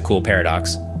 Now that's a cool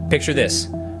paradox. Picture this,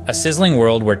 a sizzling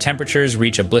world where temperatures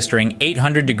reach a blistering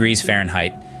 800 degrees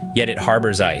Fahrenheit, yet it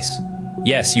harbors ice.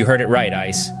 Yes, you heard it right,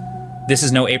 ice. This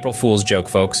is no April Fool's joke,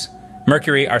 folks.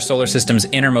 Mercury, our solar system's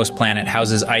innermost planet,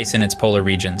 houses ice in its polar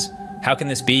regions. How can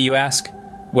this be, you ask?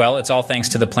 Well, it's all thanks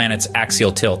to the planet's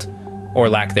axial tilt, or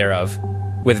lack thereof.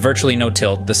 With virtually no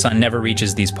tilt, the sun never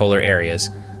reaches these polar areas,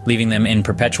 leaving them in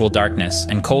perpetual darkness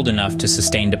and cold enough to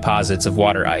sustain deposits of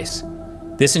water ice.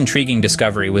 This intriguing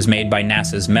discovery was made by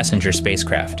NASA's Messenger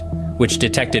spacecraft, which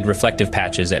detected reflective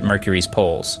patches at Mercury's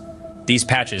poles. These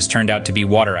patches turned out to be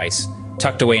water ice,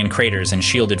 tucked away in craters and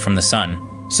shielded from the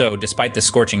sun. So, despite the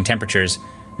scorching temperatures,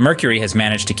 Mercury has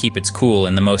managed to keep its cool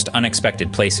in the most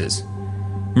unexpected places.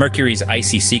 Mercury's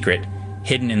icy secret,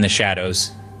 hidden in the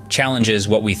shadows, challenges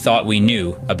what we thought we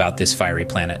knew about this fiery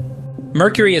planet.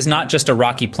 Mercury is not just a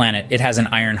rocky planet, it has an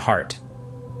iron heart.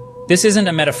 This isn't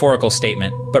a metaphorical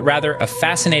statement, but rather a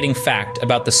fascinating fact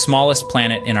about the smallest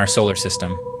planet in our solar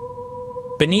system.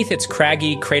 Beneath its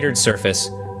craggy, cratered surface,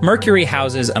 Mercury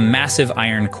houses a massive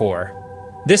iron core.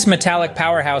 This metallic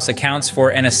powerhouse accounts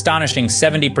for an astonishing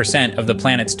 70% of the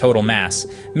planet's total mass,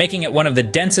 making it one of the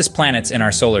densest planets in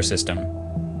our solar system.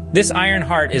 This iron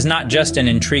heart is not just an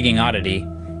intriguing oddity,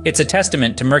 it's a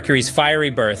testament to Mercury's fiery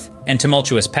birth and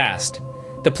tumultuous past.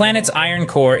 The planet's iron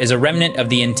core is a remnant of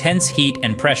the intense heat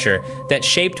and pressure that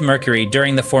shaped Mercury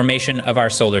during the formation of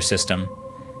our solar system.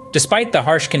 Despite the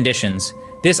harsh conditions,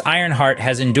 this iron heart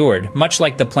has endured, much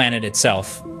like the planet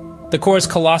itself. The core's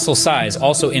colossal size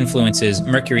also influences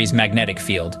Mercury's magnetic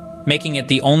field, making it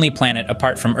the only planet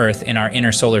apart from Earth in our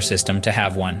inner solar system to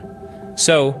have one.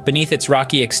 So, beneath its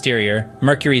rocky exterior,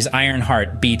 Mercury's iron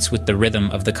heart beats with the rhythm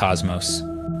of the cosmos.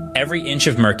 Every inch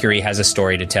of Mercury has a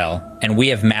story to tell, and we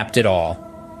have mapped it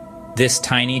all. This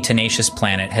tiny, tenacious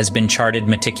planet has been charted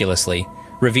meticulously,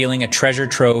 revealing a treasure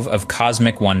trove of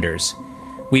cosmic wonders.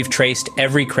 We've traced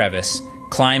every crevice,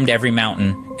 climbed every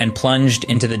mountain, and plunged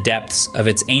into the depths of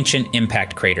its ancient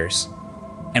impact craters.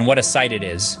 And what a sight it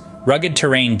is! Rugged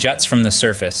terrain juts from the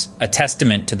surface, a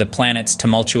testament to the planet's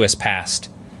tumultuous past.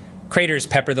 Craters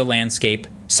pepper the landscape,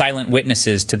 silent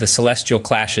witnesses to the celestial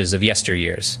clashes of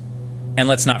yesteryears. And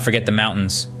let's not forget the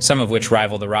mountains, some of which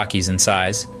rival the Rockies in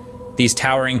size. These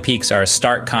towering peaks are a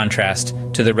stark contrast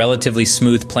to the relatively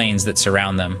smooth plains that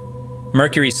surround them.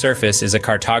 Mercury's surface is a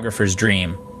cartographer's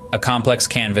dream, a complex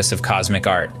canvas of cosmic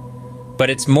art. But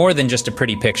it's more than just a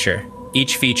pretty picture.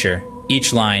 Each feature,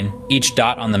 each line, each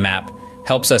dot on the map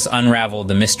helps us unravel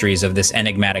the mysteries of this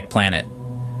enigmatic planet.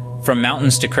 From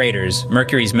mountains to craters,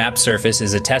 Mercury's mapped surface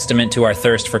is a testament to our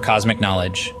thirst for cosmic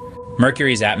knowledge.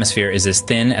 Mercury's atmosphere is as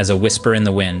thin as a whisper in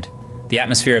the wind. The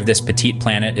atmosphere of this petite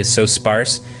planet is so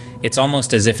sparse, it's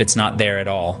almost as if it's not there at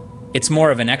all. It's more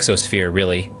of an exosphere,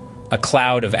 really. A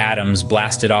cloud of atoms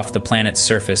blasted off the planet's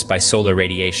surface by solar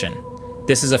radiation.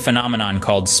 This is a phenomenon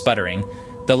called sputtering.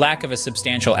 The lack of a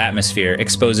substantial atmosphere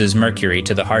exposes Mercury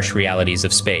to the harsh realities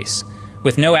of space.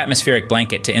 With no atmospheric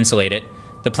blanket to insulate it,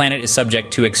 the planet is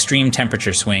subject to extreme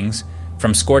temperature swings,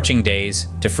 from scorching days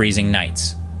to freezing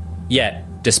nights. Yet,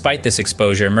 despite this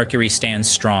exposure, Mercury stands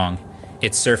strong,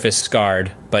 its surface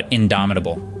scarred but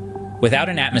indomitable. Without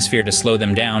an atmosphere to slow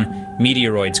them down,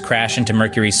 meteoroids crash into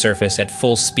Mercury's surface at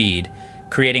full speed,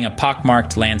 creating a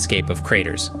pockmarked landscape of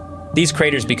craters. These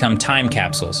craters become time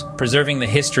capsules, preserving the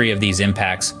history of these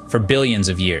impacts for billions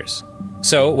of years.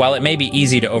 So, while it may be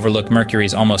easy to overlook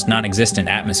Mercury's almost non-existent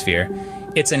atmosphere,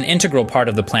 it's an integral part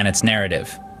of the planet's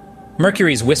narrative.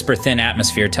 Mercury's whisper-thin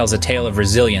atmosphere tells a tale of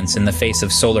resilience in the face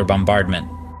of solar bombardment.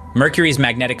 Mercury's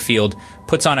magnetic field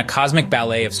puts on a cosmic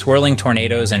ballet of swirling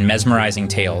tornadoes and mesmerizing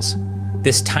tales.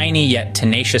 This tiny yet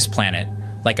tenacious planet,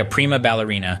 like a prima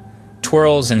ballerina,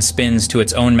 twirls and spins to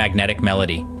its own magnetic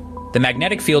melody. The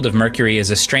magnetic field of Mercury is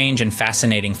a strange and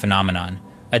fascinating phenomenon,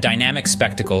 a dynamic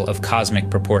spectacle of cosmic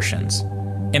proportions.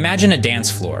 Imagine a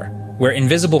dance floor where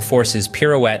invisible forces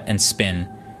pirouette and spin,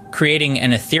 creating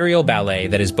an ethereal ballet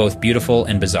that is both beautiful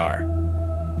and bizarre.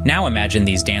 Now imagine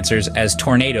these dancers as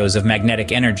tornadoes of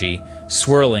magnetic energy,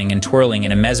 swirling and twirling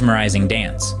in a mesmerizing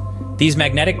dance. These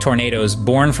magnetic tornadoes,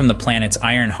 born from the planet's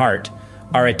iron heart,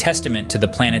 are a testament to the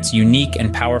planet's unique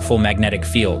and powerful magnetic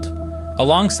field.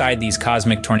 Alongside these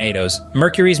cosmic tornadoes,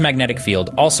 Mercury's magnetic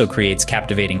field also creates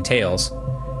captivating tails.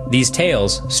 These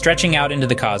tails, stretching out into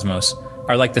the cosmos,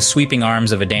 are like the sweeping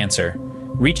arms of a dancer,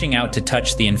 reaching out to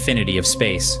touch the infinity of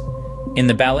space. In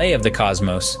the ballet of the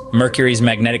cosmos, Mercury's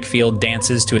magnetic field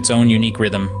dances to its own unique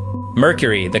rhythm.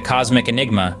 Mercury, the cosmic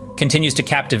enigma, continues to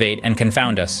captivate and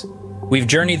confound us. We've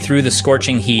journeyed through the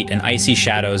scorching heat and icy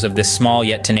shadows of this small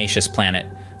yet tenacious planet,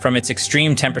 from its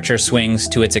extreme temperature swings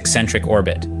to its eccentric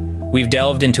orbit. We've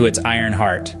delved into its iron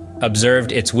heart,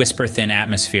 observed its whisper-thin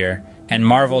atmosphere, and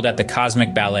marveled at the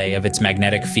cosmic ballet of its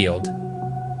magnetic field.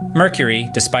 Mercury,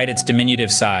 despite its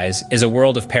diminutive size, is a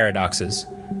world of paradoxes.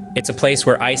 It's a place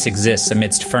where ice exists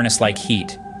amidst furnace-like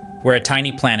heat, where a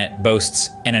tiny planet boasts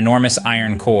an enormous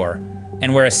iron core,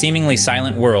 and where a seemingly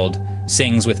silent world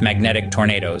sings with magnetic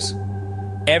tornadoes.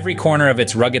 Every corner of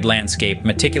its rugged landscape,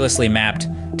 meticulously mapped,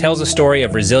 tells a story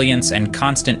of resilience and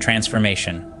constant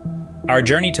transformation. Our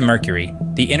journey to Mercury,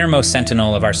 the innermost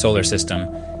sentinel of our solar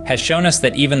system, has shown us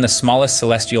that even the smallest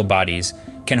celestial bodies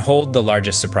can hold the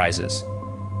largest surprises.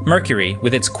 Mercury,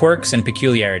 with its quirks and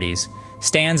peculiarities,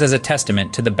 stands as a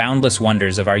testament to the boundless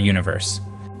wonders of our universe.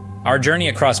 Our journey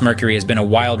across Mercury has been a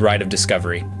wild ride of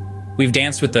discovery. We've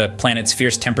danced with the planet's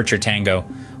fierce temperature tango,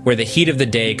 where the heat of the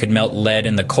day could melt lead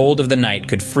and the cold of the night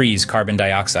could freeze carbon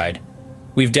dioxide.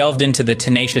 We've delved into the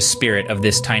tenacious spirit of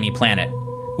this tiny planet,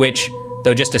 which,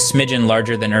 though just a smidgen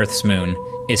larger than Earth's moon,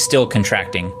 is still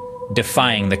contracting,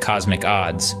 defying the cosmic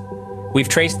odds. We've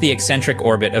traced the eccentric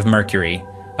orbit of Mercury,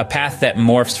 a path that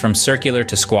morphs from circular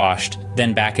to squashed,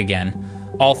 then back again,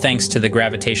 all thanks to the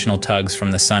gravitational tugs from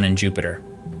the Sun and Jupiter.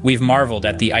 We've marveled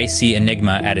at the icy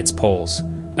enigma at its poles,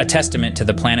 a testament to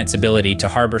the planet's ability to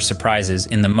harbor surprises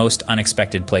in the most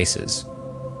unexpected places.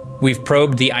 We've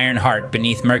probed the iron heart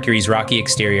beneath Mercury's rocky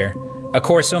exterior, a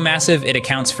core so massive it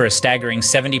accounts for a staggering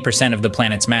 70% of the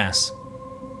planet's mass.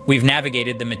 We've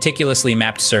navigated the meticulously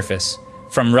mapped surface,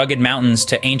 from rugged mountains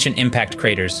to ancient impact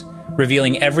craters,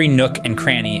 revealing every nook and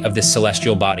cranny of this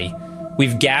celestial body.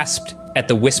 We've gasped at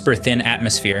the whisper-thin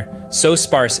atmosphere, so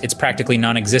sparse it's practically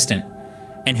non-existent.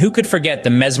 And who could forget the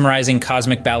mesmerizing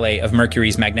cosmic ballet of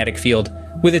Mercury's magnetic field,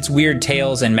 with its weird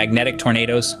tails and magnetic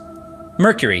tornadoes?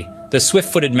 Mercury, the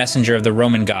swift-footed messenger of the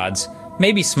Roman gods,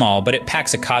 may be small, but it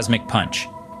packs a cosmic punch.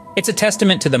 It's a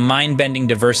testament to the mind-bending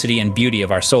diversity and beauty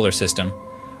of our solar system,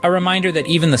 a reminder that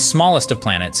even the smallest of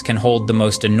planets can hold the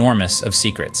most enormous of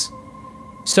secrets.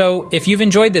 So, if you've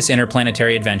enjoyed this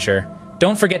interplanetary adventure,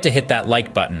 don't forget to hit that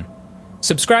like button.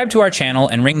 Subscribe to our channel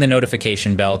and ring the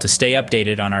notification bell to stay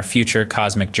updated on our future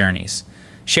cosmic journeys.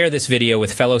 Share this video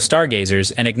with fellow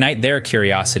stargazers and ignite their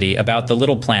curiosity about the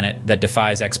little planet that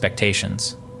defies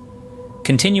expectations.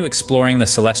 Continue exploring the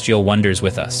celestial wonders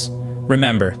with us.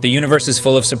 Remember, the universe is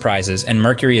full of surprises, and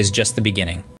Mercury is just the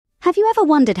beginning. Have you ever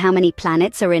wondered how many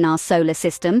planets are in our solar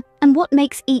system and what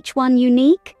makes each one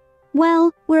unique?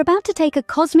 Well, we're about to take a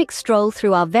cosmic stroll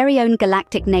through our very own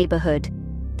galactic neighborhood.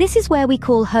 This is where we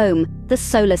call home the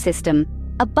solar system,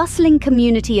 a bustling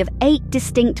community of 8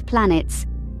 distinct planets,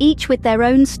 each with their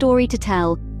own story to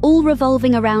tell, all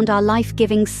revolving around our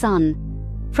life-giving sun.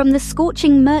 From the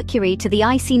scorching Mercury to the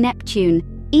icy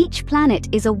Neptune, each planet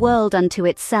is a world unto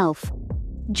itself.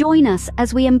 Join us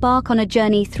as we embark on a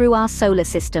journey through our solar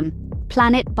system,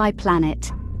 planet by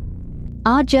planet.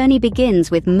 Our journey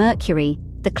begins with Mercury,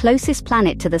 the closest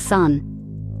planet to the Sun.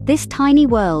 This tiny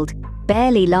world,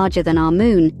 barely larger than our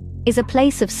moon, is a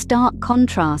place of stark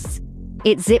contrasts.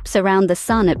 It zips around the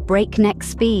Sun at breakneck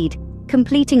speed,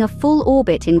 completing a full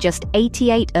orbit in just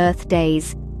 88 Earth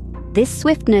days. This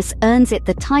swiftness earns it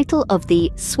the title of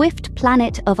the swift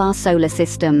planet of our solar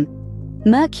system.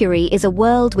 Mercury is a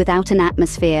world without an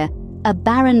atmosphere, a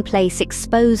barren place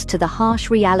exposed to the harsh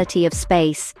reality of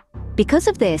space. Because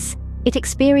of this, it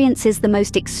experiences the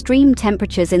most extreme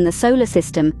temperatures in the solar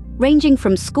system, ranging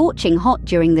from scorching hot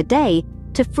during the day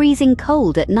to freezing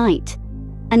cold at night.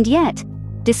 And yet,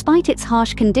 despite its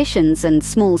harsh conditions and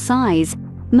small size,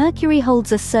 Mercury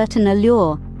holds a certain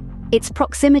allure. Its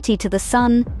proximity to the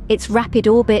Sun, its rapid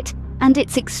orbit, and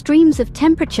its extremes of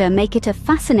temperature make it a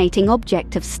fascinating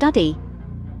object of study.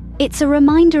 It's a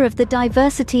reminder of the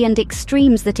diversity and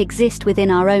extremes that exist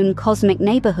within our own cosmic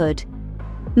neighborhood.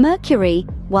 Mercury,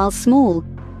 while small,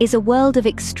 is a world of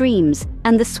extremes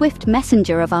and the swift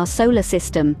messenger of our solar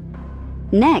system.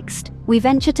 Next, we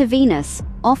venture to Venus,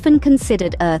 often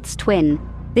considered Earth's twin.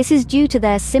 This is due to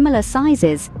their similar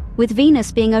sizes, with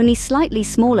Venus being only slightly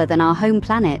smaller than our home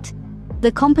planet.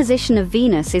 The composition of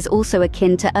Venus is also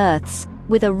akin to Earth's,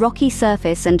 with a rocky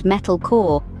surface and metal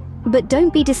core. But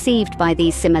don't be deceived by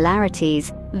these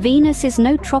similarities. Venus is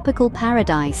no tropical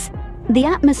paradise. The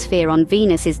atmosphere on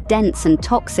Venus is dense and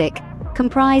toxic,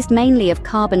 comprised mainly of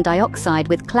carbon dioxide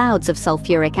with clouds of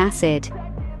sulfuric acid.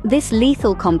 This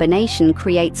lethal combination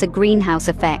creates a greenhouse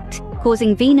effect,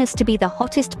 causing Venus to be the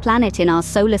hottest planet in our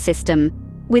solar system,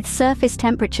 with surface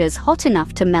temperatures hot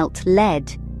enough to melt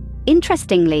lead.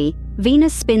 Interestingly,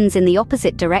 Venus spins in the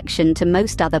opposite direction to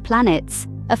most other planets,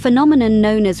 a phenomenon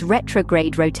known as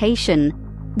retrograde rotation.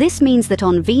 This means that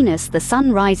on Venus the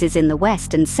sun rises in the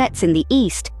west and sets in the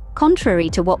east, contrary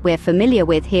to what we're familiar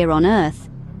with here on Earth.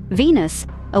 Venus,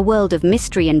 a world of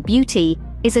mystery and beauty,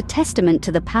 is a testament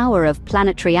to the power of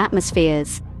planetary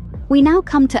atmospheres. We now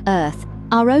come to Earth,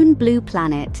 our own blue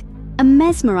planet, a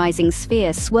mesmerizing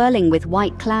sphere swirling with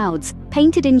white clouds,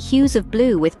 painted in hues of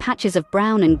blue with patches of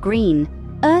brown and green.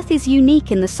 Earth is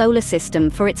unique in the solar system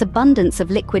for its abundance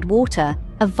of liquid water,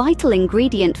 a vital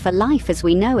ingredient for life as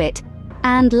we know it.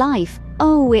 And life,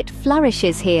 oh, it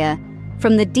flourishes here.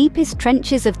 From the deepest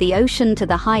trenches of the ocean to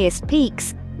the highest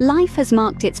peaks, life has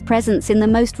marked its presence in the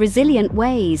most resilient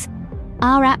ways.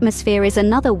 Our atmosphere is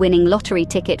another winning lottery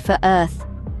ticket for Earth.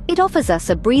 It offers us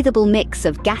a breathable mix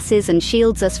of gases and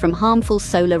shields us from harmful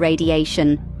solar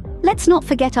radiation. Let's not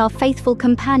forget our faithful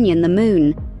companion, the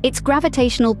Moon. Its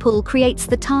gravitational pull creates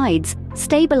the tides,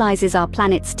 stabilizes our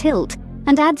planet's tilt,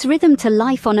 and adds rhythm to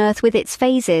life on Earth with its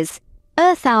phases.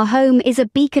 Earth, our home, is a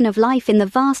beacon of life in the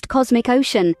vast cosmic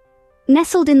ocean.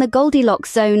 Nestled in the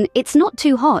Goldilocks zone, it's not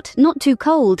too hot, not too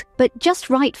cold, but just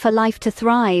right for life to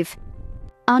thrive.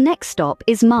 Our next stop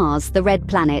is Mars, the red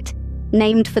planet.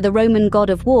 Named for the Roman god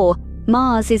of war,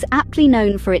 Mars is aptly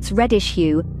known for its reddish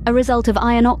hue, a result of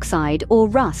iron oxide or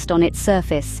rust on its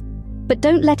surface. But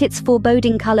don't let its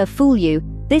foreboding color fool you.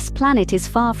 This planet is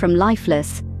far from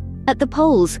lifeless. At the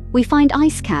poles, we find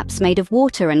ice caps made of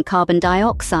water and carbon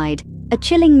dioxide, a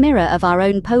chilling mirror of our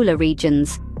own polar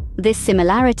regions. This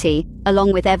similarity,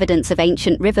 along with evidence of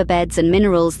ancient riverbeds and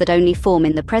minerals that only form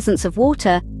in the presence of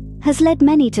water, has led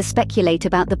many to speculate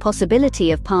about the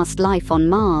possibility of past life on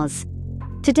Mars.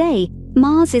 Today,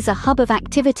 Mars is a hub of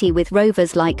activity with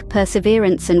rovers like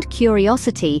Perseverance and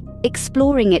Curiosity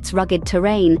exploring its rugged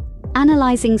terrain,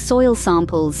 analyzing soil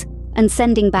samples, and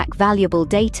sending back valuable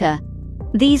data.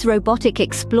 These robotic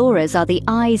explorers are the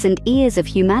eyes and ears of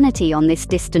humanity on this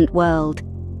distant world.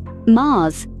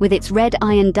 Mars, with its red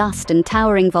iron dust and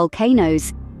towering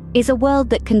volcanoes, is a world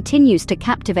that continues to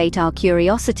captivate our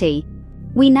curiosity.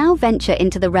 We now venture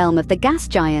into the realm of the gas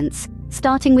giants,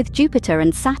 starting with Jupiter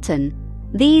and Saturn.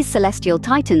 These celestial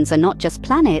titans are not just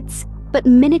planets, but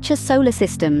miniature solar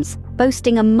systems,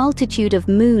 boasting a multitude of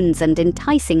moons and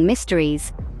enticing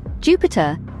mysteries.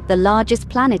 Jupiter, the largest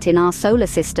planet in our solar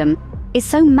system, is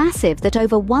so massive that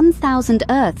over 1,000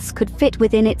 Earths could fit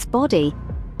within its body.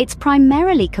 It's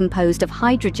primarily composed of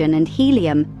hydrogen and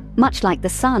helium, much like the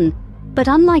Sun. But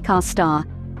unlike our star,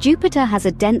 Jupiter has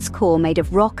a dense core made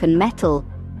of rock and metal,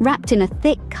 wrapped in a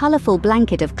thick, colorful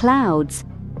blanket of clouds.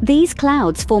 These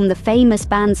clouds form the famous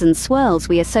bands and swirls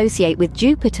we associate with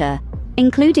Jupiter,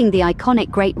 including the iconic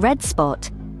Great Red Spot,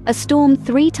 a storm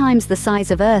 3 times the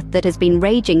size of Earth that has been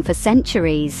raging for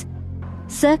centuries.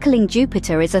 Circling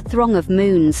Jupiter is a throng of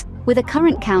moons, with a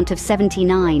current count of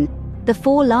 79. The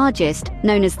 4 largest,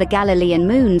 known as the Galilean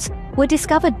moons, were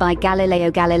discovered by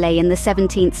Galileo Galilei in the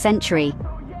 17th century.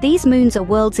 These moons are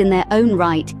worlds in their own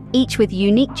right, each with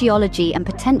unique geology and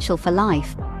potential for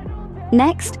life.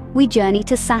 Next, we journey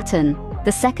to Saturn,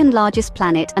 the second largest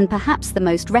planet and perhaps the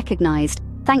most recognized,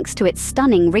 thanks to its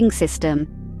stunning ring system.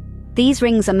 These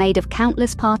rings are made of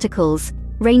countless particles,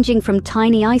 ranging from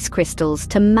tiny ice crystals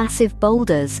to massive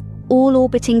boulders, all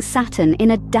orbiting Saturn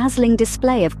in a dazzling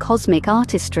display of cosmic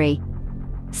artistry.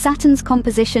 Saturn's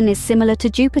composition is similar to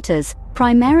Jupiter's,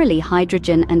 primarily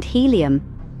hydrogen and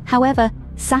helium. However,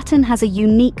 Saturn has a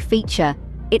unique feature.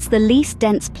 It's the least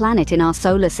dense planet in our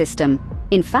solar system.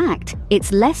 In fact,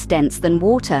 it's less dense than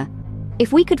water.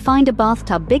 If we could find a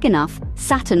bathtub big enough,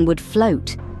 Saturn would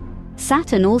float.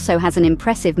 Saturn also has an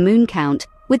impressive moon count,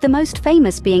 with the most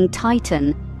famous being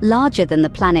Titan, larger than the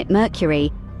planet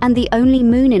Mercury, and the only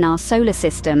moon in our solar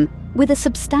system, with a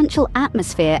substantial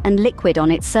atmosphere and liquid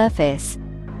on its surface.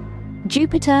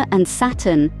 Jupiter and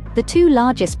Saturn, the 2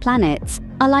 largest planets,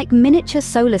 are like miniature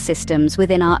solar systems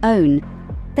within our own.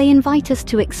 They invite us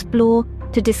to explore,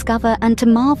 to discover, and to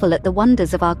marvel at the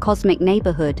wonders of our cosmic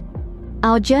neighborhood.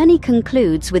 Our journey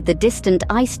concludes with the distant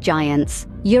ice giants,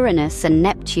 Uranus and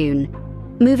Neptune.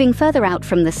 Moving further out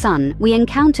from the Sun, we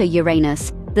encounter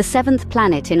Uranus, the seventh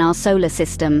planet in our solar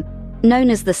system.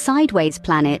 Known as the sideways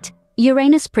planet,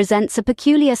 Uranus presents a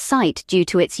peculiar sight due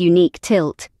to its unique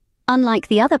tilt. Unlike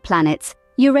the other planets,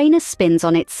 Uranus spins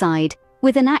on its side,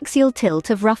 with an axial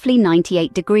tilt of roughly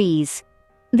 98 degrees.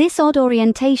 This odd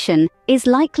orientation is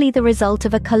likely the result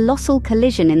of a colossal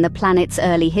collision in the planet's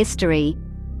early history.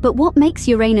 But what makes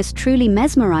Uranus truly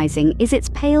mesmerizing is its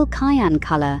pale cyan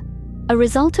color, a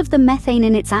result of the methane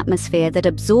in its atmosphere that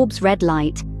absorbs red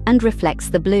light and reflects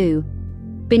the blue.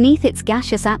 Beneath its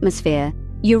gaseous atmosphere,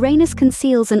 Uranus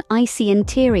conceals an icy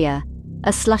interior,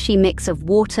 a slushy mix of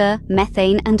water,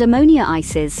 methane, and ammonia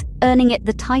ices, earning it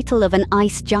the title of an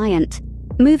ice giant.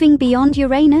 Moving beyond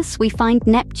Uranus, we find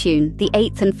Neptune, the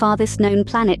eighth and farthest known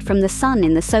planet from the Sun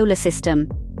in the solar system.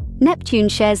 Neptune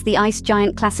shares the ice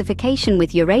giant classification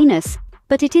with Uranus,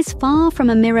 but it is far from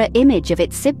a mirror image of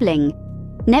its sibling.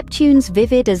 Neptune's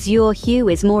vivid azure hue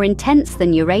is more intense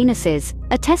than Uranus's,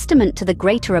 a testament to the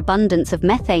greater abundance of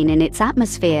methane in its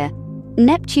atmosphere.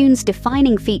 Neptune's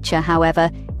defining feature, however,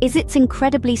 is its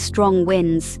incredibly strong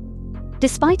winds.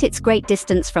 Despite its great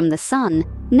distance from the Sun,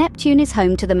 Neptune is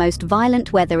home to the most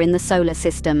violent weather in the solar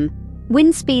system.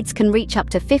 Wind speeds can reach up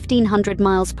to 1,500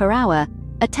 miles per hour,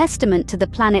 a testament to the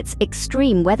planet's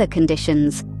extreme weather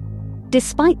conditions.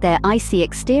 Despite their icy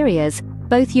exteriors,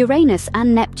 both Uranus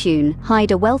and Neptune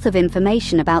hide a wealth of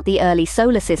information about the early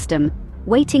solar system,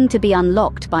 waiting to be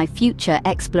unlocked by future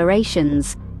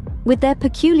explorations. With their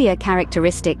peculiar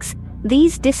characteristics,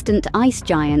 these distant ice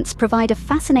giants provide a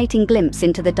fascinating glimpse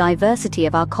into the diversity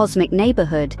of our cosmic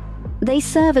neighborhood. They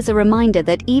serve as a reminder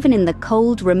that even in the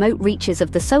cold, remote reaches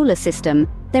of the solar system,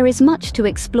 there is much to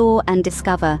explore and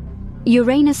discover.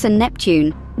 Uranus and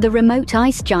Neptune, the remote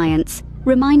ice giants,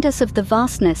 remind us of the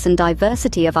vastness and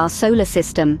diversity of our solar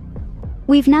system.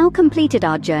 We've now completed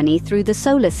our journey through the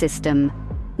solar system.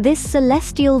 This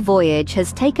celestial voyage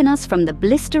has taken us from the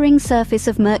blistering surface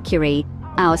of Mercury,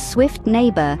 our swift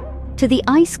neighbor, to the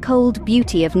ice-cold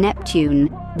beauty of Neptune,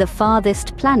 the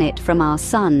farthest planet from our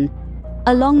Sun.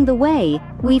 Along the way,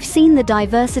 we've seen the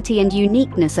diversity and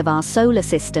uniqueness of our solar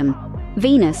system.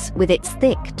 Venus, with its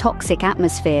thick, toxic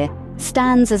atmosphere,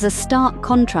 stands as a stark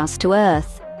contrast to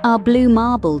Earth, our blue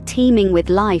marble teeming with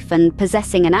life and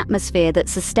possessing an atmosphere that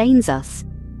sustains us.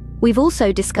 We've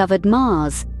also discovered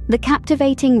Mars, the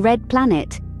captivating red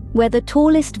planet, where the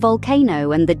tallest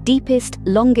volcano and the deepest,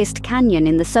 longest canyon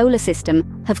in the solar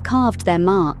system have carved their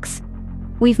marks.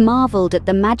 We've marveled at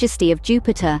the majesty of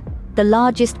Jupiter, the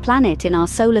largest planet in our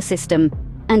solar system,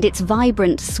 and its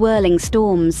vibrant, swirling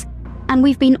storms. And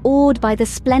we've been awed by the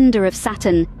splendor of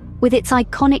Saturn, with its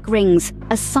iconic rings,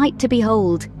 a sight to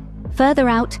behold. Further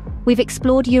out, we've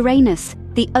explored Uranus,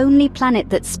 the only planet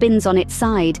that spins on its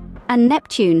side, and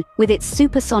Neptune, with its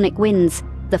supersonic winds,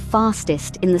 the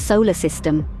fastest in the solar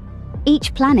system.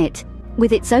 Each planet,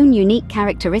 with its own unique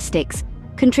characteristics,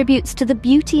 contributes to the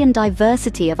beauty and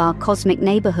diversity of our cosmic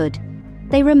neighborhood.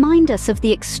 They remind us of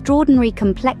the extraordinary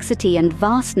complexity and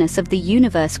vastness of the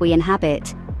universe we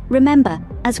inhabit. Remember,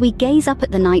 as we gaze up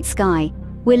at the night sky,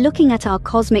 we're looking at our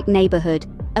cosmic neighborhood,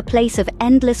 a place of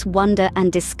endless wonder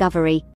and discovery,